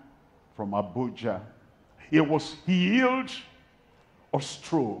man from Abuja. He was healed of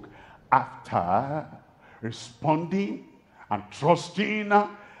stroke after responding and trusting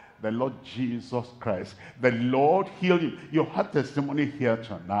the Lord Jesus Christ. The Lord healed him. You have testimony here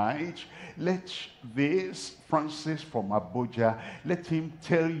tonight. Let this Francis from Abuja, let him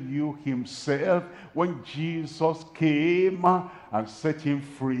tell you himself when Jesus came and set him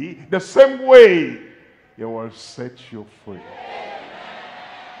free, the same way he will set you free.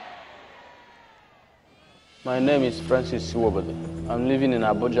 My name is Francis Siwobode. I'm living in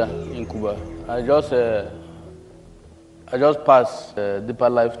Abuja, in Cuba. I just passed Deeper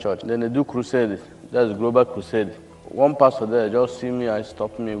Life Church. Then they do crusade. That's a global crusade. One pastor there just see me and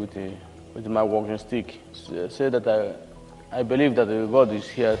stopped me with my walking stick. Say that I believe that God is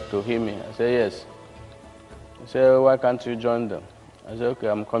here to heal me. I say yes. He said, why can't you join them? I said, okay,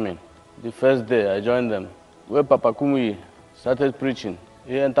 I'm coming. The first day I joined them, where Papa Kumuyi started preaching,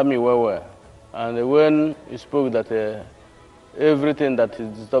 he entered me well. And when he spoke that everything that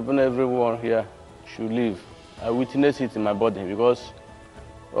is disturbing everyone here should leave, I witnessed it in my body because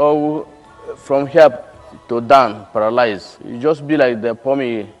from here to down, paralyzed. You just be like they pour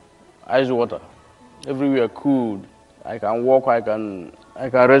me ice water. Everywhere cool. I can walk, I can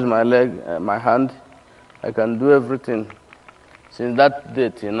raise my leg, my hand. I can do everything since that day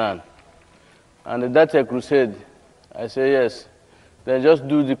till now. And that's a crusade. I say yes. Then just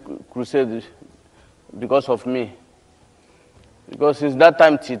do the crusade because of me. Because since that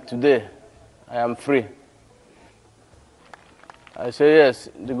time till today, I am free. I say yes,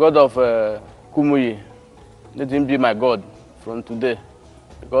 the God of Kumuyi, let him be my God from today,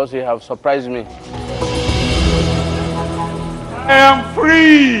 because he has surprised me. I am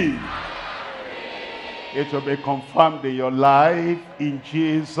free. It will be confirmed in your life in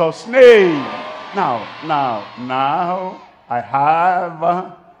Jesus' name. Now, I have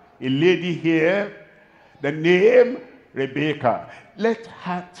a lady here, the name Rebecca. Let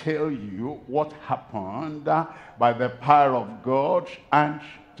her tell you what happened by the power of God, and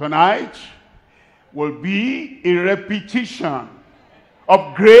tonight will be a repetition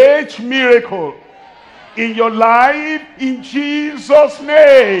of great miracle in your life in Jesus'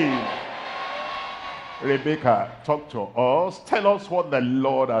 name. Rebecca, talk to us. Tell us what the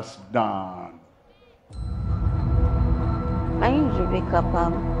Lord has done. My name is Rebecca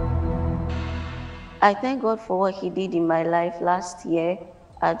Pam. I thank God for what he did in my life last year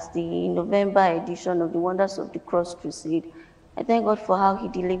at the November edition of the Wonders of the Cross Crusade. I thank God for how he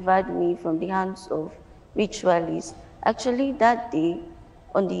delivered me from the hands of ritualists. Actually, that day,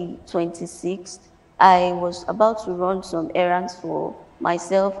 on the 26th, I was about to run some errands for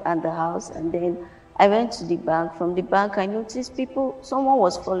myself and the house, and then I went to the bank. From the bank, I noticed someone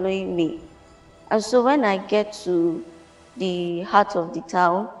was following me. And so when I get to the heart of the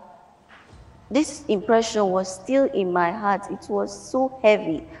town, this impression was still in my heart. It was so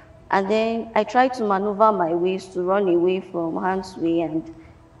heavy. And then I tried to maneuver my ways to run away from harm's way, and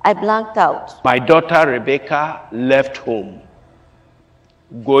I blanked out. My daughter Rebecca left home,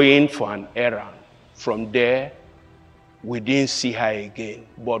 going for an errand. From there, we didn't see her again.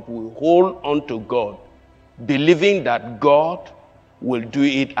 But we hold on to God, believing that God will do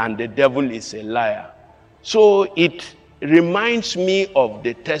it and the devil is a liar. So it reminds me of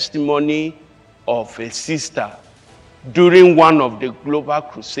the testimony of a sister during one of the global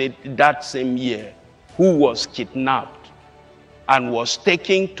crusades that same year. who was kidnapped and was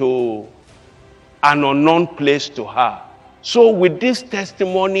taken to an unknown place to her. So with this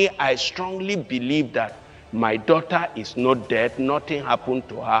testimony, I strongly believe that my daughter is not dead, nothing happened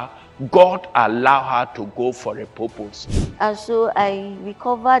to her. God allowed her to go for a purpose. And so I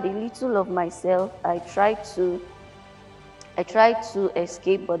recovered a little of myself. I tried to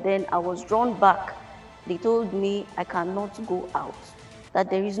escape, but then I was drawn back. They told me I cannot go out, that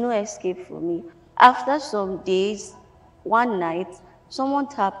there is no escape for me. After some days, one night, someone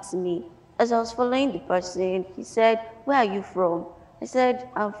tapped me. As I was following the person, he said, "Where are you from?" I said,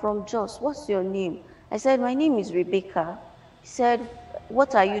 "I'm from Jos. What's your name?" I said, "My name is Rebecca." He said,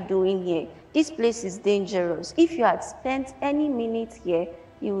 "What are you doing here? This place is dangerous. If you had spent any minute here,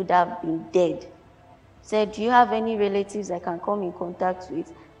 you would have been dead." He said, "Do you have any relatives I can come in contact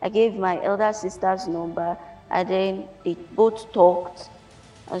with?" I gave my elder sister's number, and then they both talked.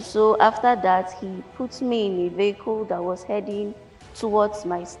 And so after that, he put me in a vehicle that was heading towards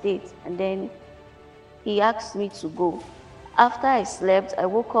my state, and then he asked me to go. After I slept, I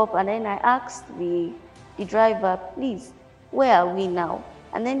woke up, and then I asked the driver, "Please, where are we now?"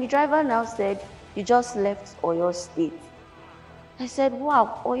 And then the driver now said, "You just left Oyo State." I said,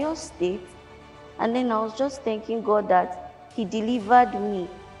 "Wow, Oyo State?" And then I was just thanking God that he delivered me.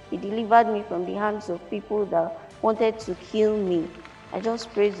 He delivered me from the hands of people that wanted to kill me. I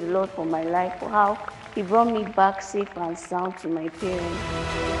just praise the Lord for my life, for how he brought me back safe and sound to my parents.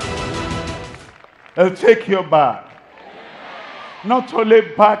 He'll take you back. Not only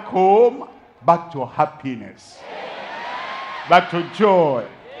back home, back to happiness, back to joy,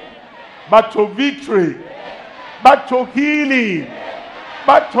 back to victory, back to healing,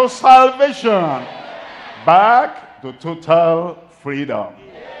 back to salvation, back to total freedom.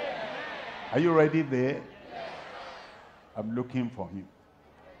 Are you ready there? I'm looking for him.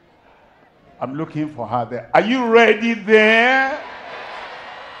 I'm looking for her there. Are you ready there?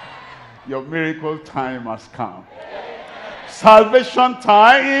 Your miracle time has come. Salvation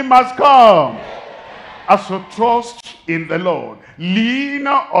time has come. As you trust in the Lord, lean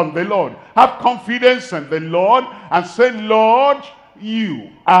on the Lord, have confidence in the Lord, and say, "Lord,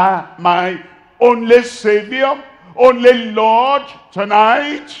 you are my only Savior, only Lord."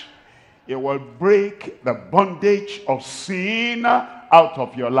 Tonight, it will break the bondage of sin out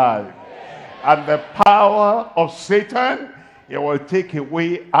of your life. And the power of Satan, it will take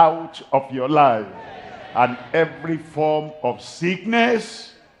away out of your life. And every form of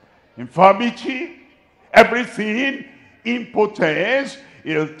sickness, infirmity, everything, impotence,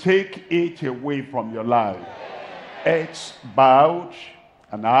 it'll take it away from your life. Heads bowed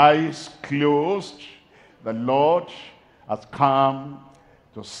and eyes closed. The Lord has come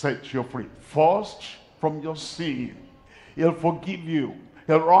to set you free. First, from your sin. He'll forgive you.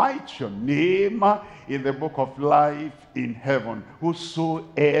 He'll write your name in the book of life in heaven.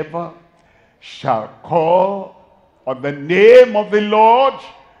 Whosoever shall call on the name of the Lord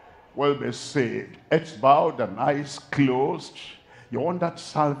will be saved. Heads bowed and eyes closed. You want that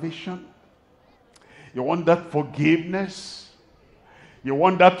salvation? You want that forgiveness? You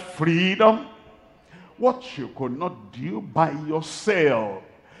want that freedom? What you could not do by yourself.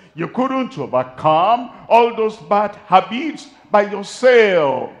 You couldn't overcome all those bad habits by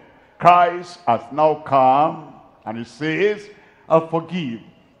yourself. Christ has now come and he says, "I'll forgive.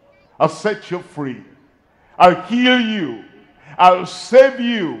 I'll set you free. I'll heal you. I'll save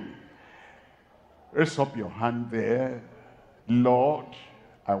you." Raise up your hand there. Lord,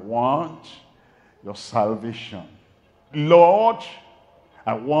 I want your salvation. Lord,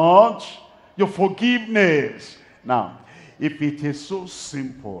 I want your forgiveness. Now, if it is so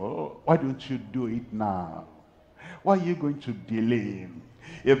simple, why don't you do it now? Why are you going to delay?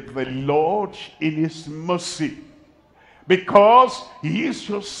 If the Lord in his mercy, because he is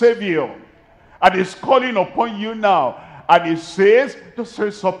your Savior, and is calling upon you now, and he says, just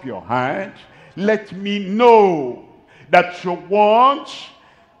raise up your hand, let me know that you want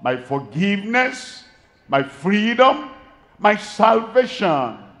my forgiveness, my freedom, my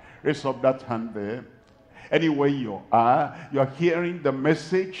salvation. Raise up that hand there. Anywhere you are hearing the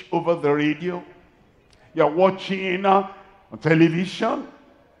message over the radio, you're watching on television,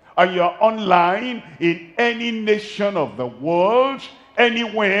 and you're online in any nation of the world,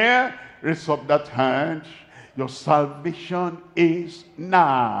 anywhere, raise up that hand. Your salvation is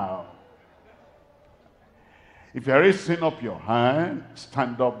now. If you're raising up your hand,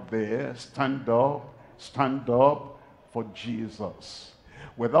 stand up there, stand up for Jesus.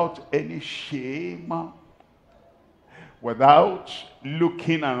 Without any shame, without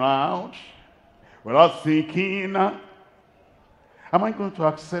looking around, without thinking, Am I going to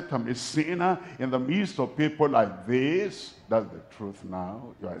accept I'm a sinner in the midst of people like this? That's the truth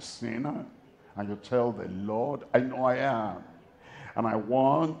now. You're a sinner. And you tell the Lord, I know I am. And I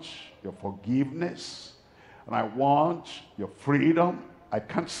want your forgiveness. And I want your freedom. I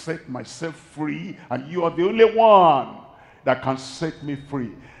can't set myself free. And you are the only one that can set me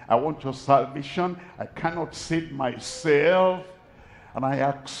free. I want your salvation. I cannot save myself. And I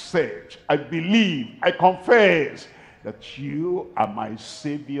accept, I believe, I confess that you are my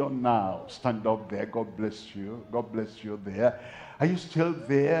Savior now. Stand up there. God bless you. God bless you there. Are you still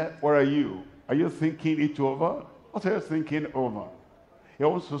there? Where are you? Are you thinking it over? What are you thinking over? He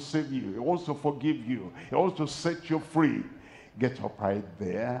wants to save you. He wants to forgive you. He wants to set you free. Get up right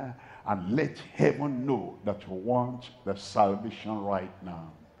there and let heaven know that you want the salvation right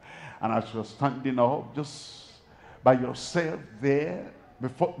now. And as you're standing up, just by yourself there,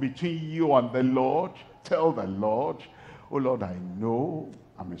 between you and the Lord, tell the Lord, oh Lord, I know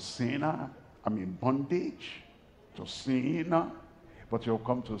I'm a sinner. I'm in bondage to sin, but you'll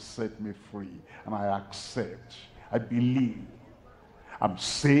come to set me free. And I accept. I believe. I'm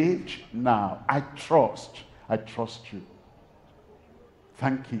saved now. I trust you.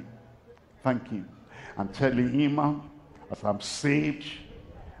 Thank him. Thank him. And telling him, as I'm saved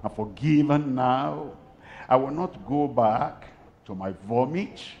and forgiven now, I will not go back to my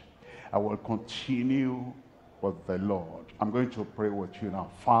vomit. I will continue with the Lord. I'm going to pray with you now.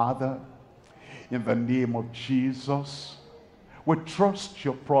 Father, in the name of Jesus, we trust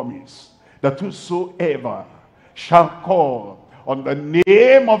your promise that whosoever shall call on the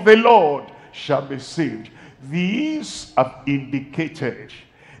name of the Lord shall be saved. These have indicated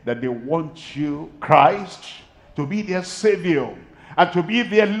that they want you, Christ, to be their Savior and to be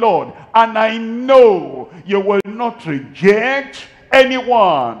their Lord. And I know you will not reject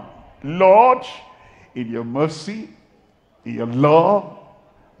anyone. Lord, in your mercy, in your love,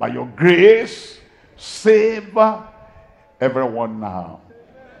 by your grace, save everyone now.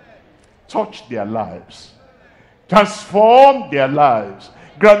 Touch their lives. Transform their lives.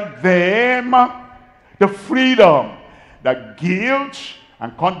 Grant them the freedom that guilt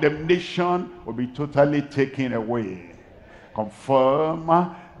and condemnation will be totally taken away. Confirm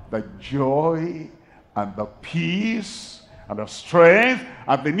the joy and the peace and the strength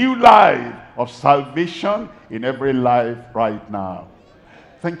and the new life of salvation in every life right now.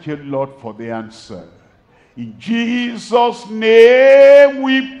 Thank you, Lord, for the answer. In Jesus' name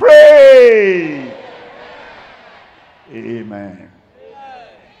we pray. Amen.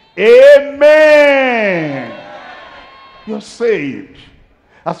 Amen. You're saved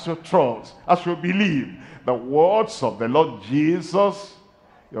as you trust, as you believe the words of the Lord Jesus.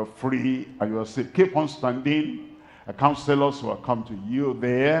 You're free and you're saved. Keep on standing. The counselors will come to you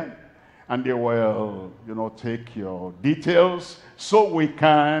there and they will, take your details so we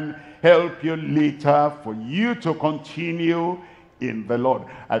can help you later for you to continue in the Lord.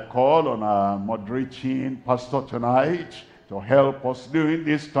 I call on our moderating pastor tonight to help us during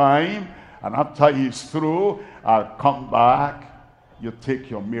this time. And after he's through, I'll come back. You take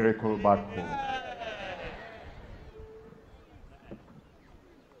your miracle back home.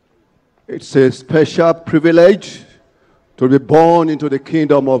 It's a special privilege to be born into the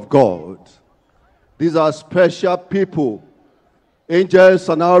kingdom of God. These are special people. Angels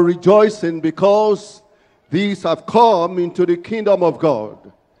are now rejoicing because these have come into the kingdom of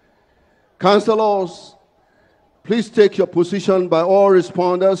God. Counselors, please take your position by all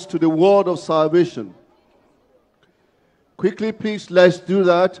responders to the word of salvation. Quickly, please, let's do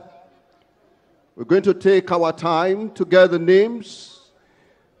that. We're going to take our time to get the names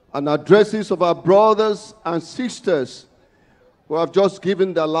and addresses of our brothers and sisters who have just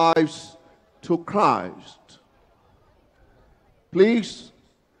given their lives to Christ. Please,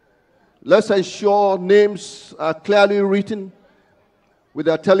 let's ensure names are clearly written with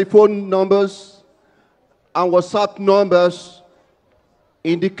their telephone numbers and WhatsApp numbers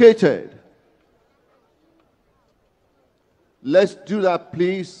indicated. Let's do that,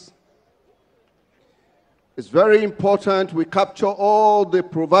 please. It's very important we capture all the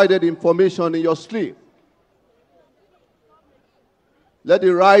provided information in your slip. Let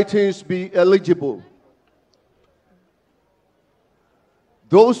the writings be eligible.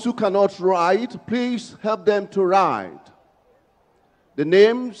 Those who cannot write, please help them to write. The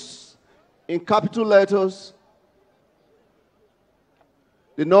names in capital letters.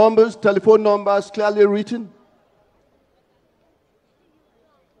 The numbers, telephone numbers clearly written.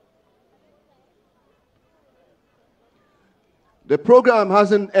 The program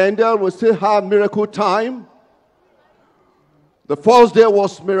hasn't ended. We still have miracle time. The first day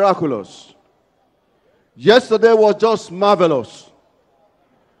was miraculous. Yesterday was just marvelous.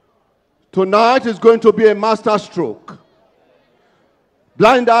 Tonight is going to be a master stroke.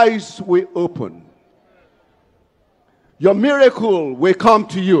 Blind eyes will open. Your miracle will come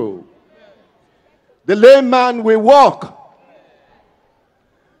to you. The lame man will walk.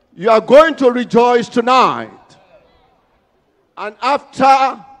 You are going to rejoice tonight. And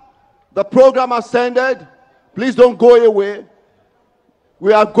after the program has ended, please don't go away.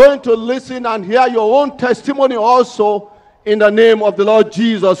 We are going to listen and hear your own testimony also in the name of the Lord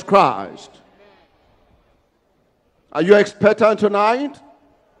Jesus Christ. Are you expectant tonight?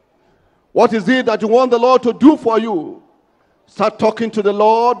 What is it that you want the Lord to do for you? Start talking to the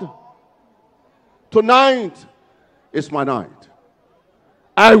Lord. Tonight is my night.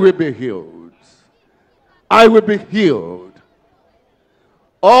 I will be healed. I will be healed.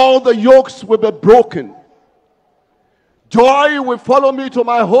 All the yokes will be broken. Joy will follow me to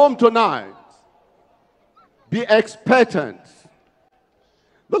my home tonight. Be expectant.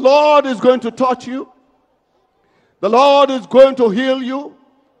 The Lord is going to touch you. The Lord is going to heal you.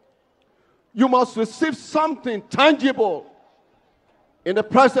 You must receive something tangible in the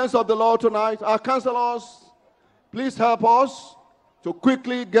presence of the Lord tonight. Our counselors, please help us to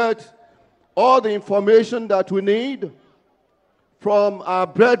quickly get all the information that we need from our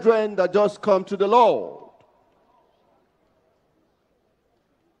brethren that just come to the Lord.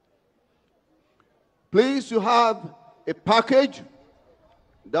 Please, you have a package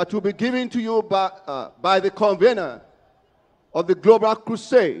that will be given to you by the convener of the Global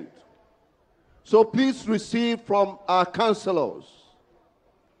Crusade. So please receive from our counselors.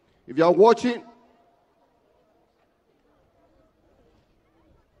 If you are watching,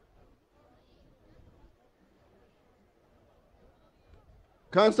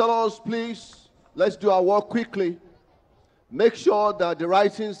 counselors, please, let's do our work quickly. Make sure that the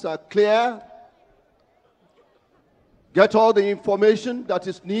writings are clear. Get all the information that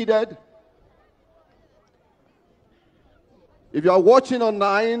is needed. If you are watching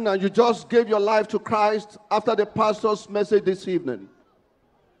online and you just gave your life to Christ after the pastor's message this evening,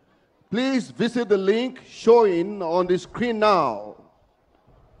 please visit the link showing on the screen now.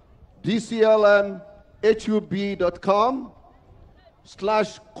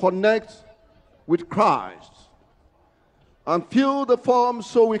 dclmhub.com/connect with Christ. And fill the form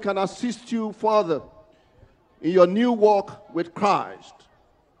so we can assist you further in your new walk with Christ.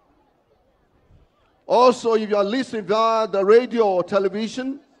 Also, if you are listening via the radio or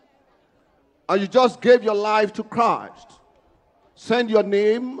television and you just gave your life to Christ, send your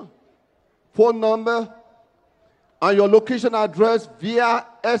name, phone number, and your location address via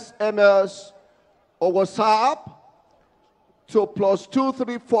SMS or WhatsApp to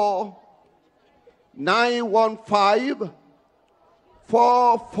 +234 915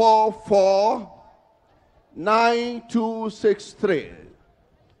 444 9263.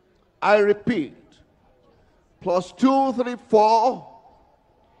 I repeat, +234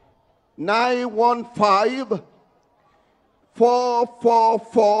 915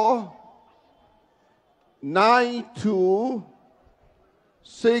 444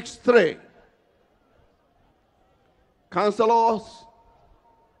 9263. Counselors,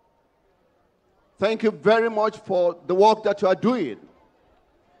 thank you very much for the work that you are doing.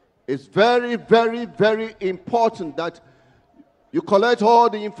 It's very, very, very important that you collect all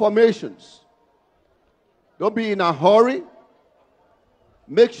the informations. Don't be in a hurry.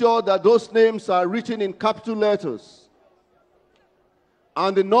 Make sure that those names are written in capital letters.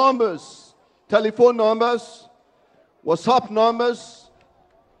 And the numbers, telephone numbers, WhatsApp numbers,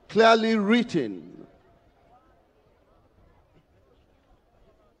 clearly written.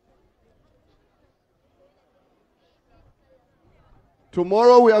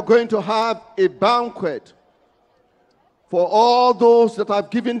 Tomorrow we are going to have a banquet for all those that have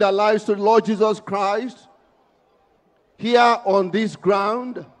given their lives to the Lord Jesus Christ here on this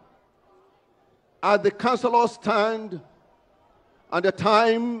ground at the counselor stand, and the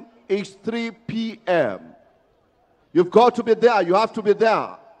time is 3 p.m. You've got to be there. You have to be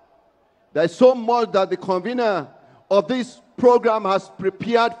there. There's so much that the convener of this program has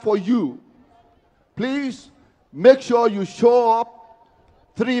prepared for you. Please make sure you show up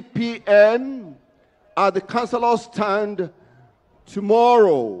 3 p.m. at the counselor stand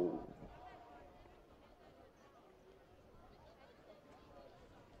tomorrow.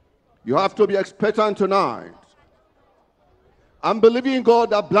 You have to be expectant tonight. I'm believing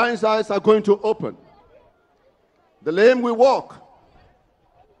God that blind eyes are going to open. The lame will walk.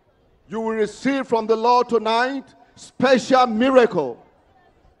 You will receive from the Lord tonight special miracle.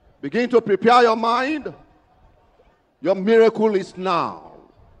 Begin to prepare your mind. Your miracle is now.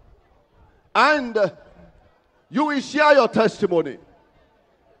 And you will share your testimony.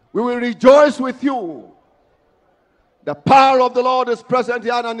 We will rejoice with you. The power of the Lord is present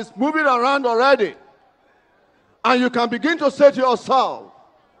here and is moving around already. And you can begin to say to yourself,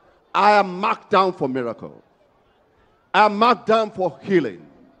 I am marked down for miracle. I am marked down for healing.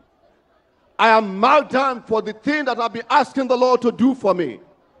 I am marked down for the thing that I've been asking the Lord to do for me.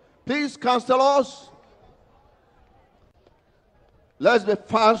 Please, counselors, let's be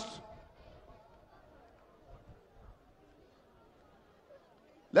fast.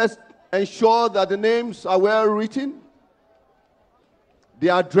 Let's ensure that the names are well written. The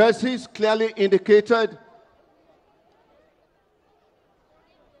addresses clearly indicated.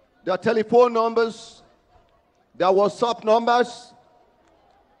 Their telephone numbers, their WhatsApp numbers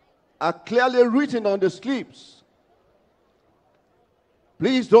are clearly written on the slips.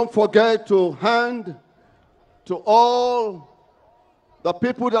 Please don't forget to hand to all the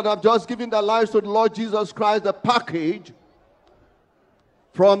people that have just given their lives to the Lord Jesus Christ the package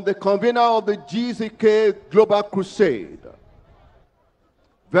from the convener of the GCK Global Crusade.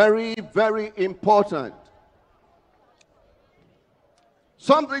 Very, very important.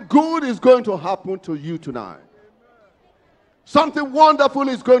 Something good is going to happen to you tonight. Something wonderful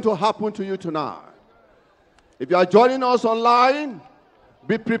is going to happen to you tonight. If you are joining us online,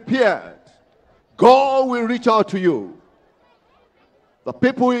 be prepared. God will reach out to you. The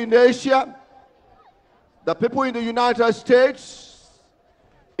people in Asia, the people in the United States,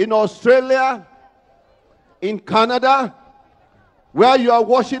 in Australia, in Canada, where you are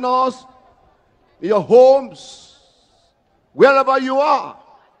watching us, in your homes, wherever you are,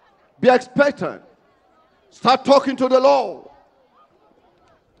 be expectant. Start talking to the Lord.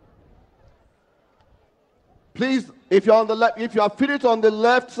 Please, if you're on the left, if you are feeling on the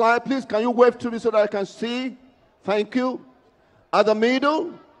left side, please can you wave to me so that I can see? Thank you. At the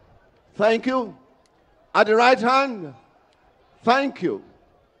middle, thank you. At the right hand, thank you.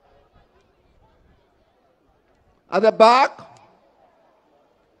 At the back,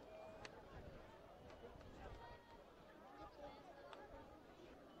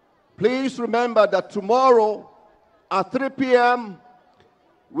 please remember that tomorrow at 3 p.m.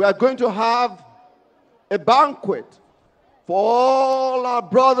 we are going to have a banquet for all our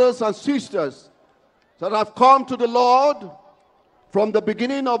brothers and sisters that have come to the Lord from the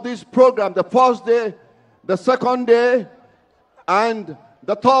beginning of this program, the first day, the second day, and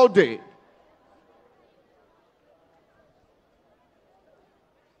the third day.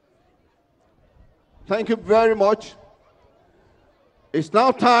 Thank you very much. It's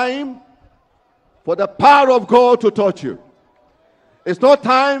now time for the power of God to touch you. It's not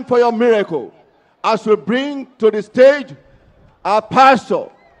time for your miracle. As we bring to the stage our pastor,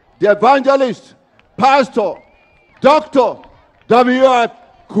 the evangelist, Pastor Dr.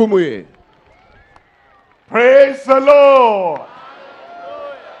 Akanmu. Praise the Lord.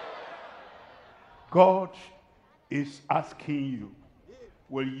 God is asking you,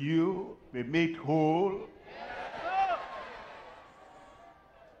 will you be made whole?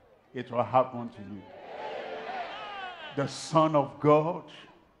 It will happen to you. The Son of God,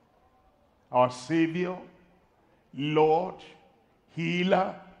 our Savior, Lord,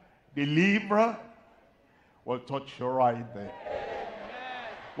 Healer, Deliverer, will touch you right there.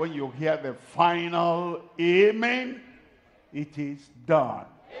 When you hear the final amen, it is done.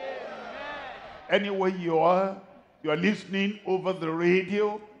 Anywhere you are listening over the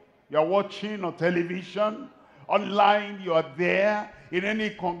radio, you are watching on television, online, you are there, in any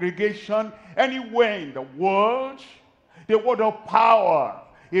congregation, anywhere in the world, the word of power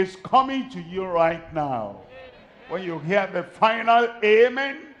is coming to you right now. When you hear the final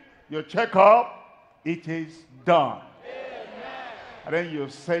amen, you check up, it is done. And then you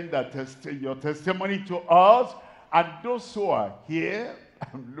send that your testimony to us, and those who are here,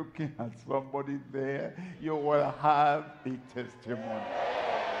 I'm looking at somebody there, you will have a testimony.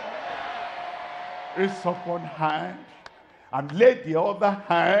 Raise up one hand and lay the other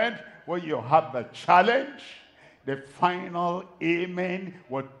hand where you have the challenge. The final amen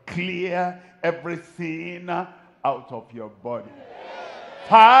will clear everything out of your body.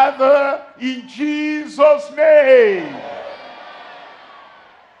 Father, in Jesus' name,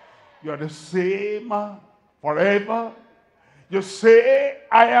 you're the same forever. You say,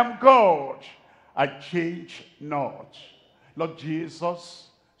 I am God. I change not. Lord Jesus,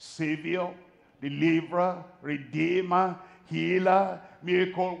 Savior, Deliverer, Redeemer, Healer,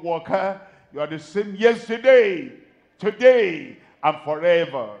 Miracle Worker, you are the same yesterday, today, and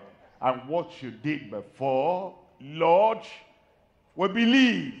forever. And what you did before, Lord, we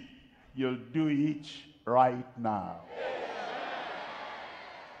believe you'll do it right now.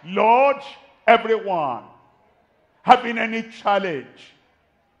 Lord, everyone having any challenge,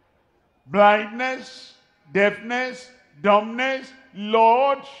 blindness, deafness, dumbness.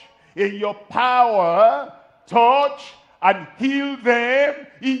 Lord, in your power, touch and heal them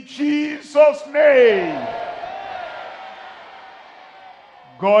in Jesus' name.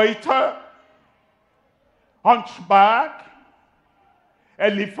 Goiter, hunchback,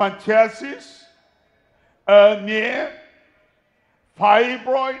 elephantiasis, hernia,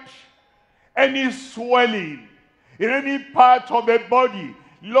 fibroid, any swelling in any part of the body,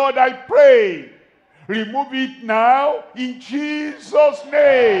 Lord, I pray, remove it now in Jesus'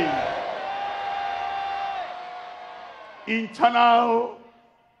 name. Internal,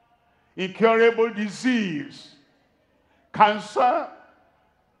 incurable disease, cancer,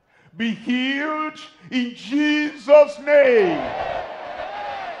 be healed in Jesus' name.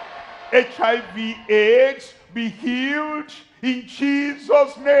 HIV/AIDS, be healed in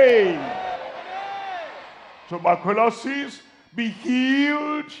Jesus' name. Tuberculosis, be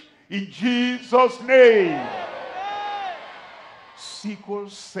healed in Jesus' name. Sickle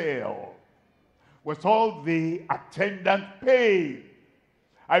cell, with all the attendant pain,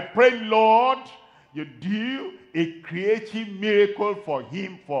 I pray, Lord, you do a creative miracle for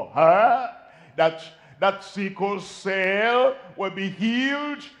him, for her, that sickle cell will be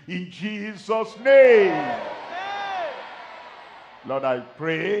healed in Jesus' name. Lord, I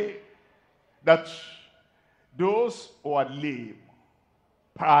pray that those who are lame,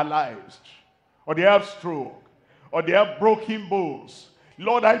 paralyzed, or they have stroke, or they have broken bones,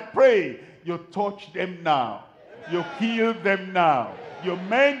 Lord, I pray you touch them now. You heal them now. You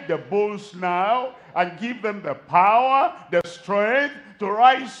mend the bones now and give them the power, the strength to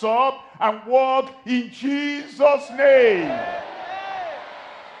rise up and walk in Jesus' name.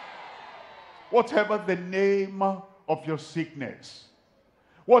 Whatever the name of your sickness,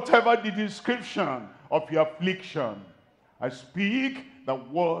 whatever the description of your affliction, I speak the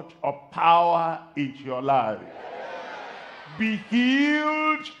word of power into your life. Be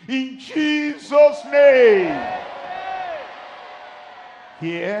healed in Jesus' name.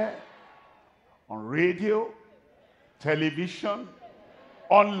 Here, on radio, television,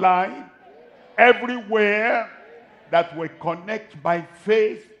 online, everywhere that we connect by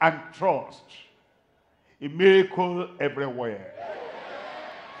faith and trust. A miracle everywhere.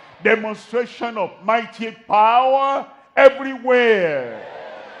 Demonstration of mighty power everywhere.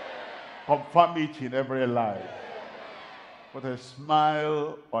 Confirm it in every life. With a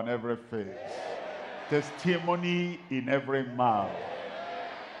smile on every face. Testimony in every mouth.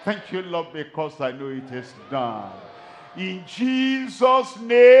 Thank you, Lord, because I know it is done. In Jesus'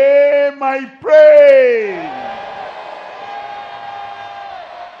 name I pray.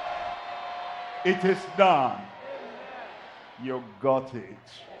 It is done. You got it.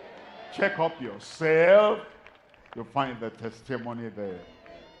 Check up yourself. You'll find the testimony there.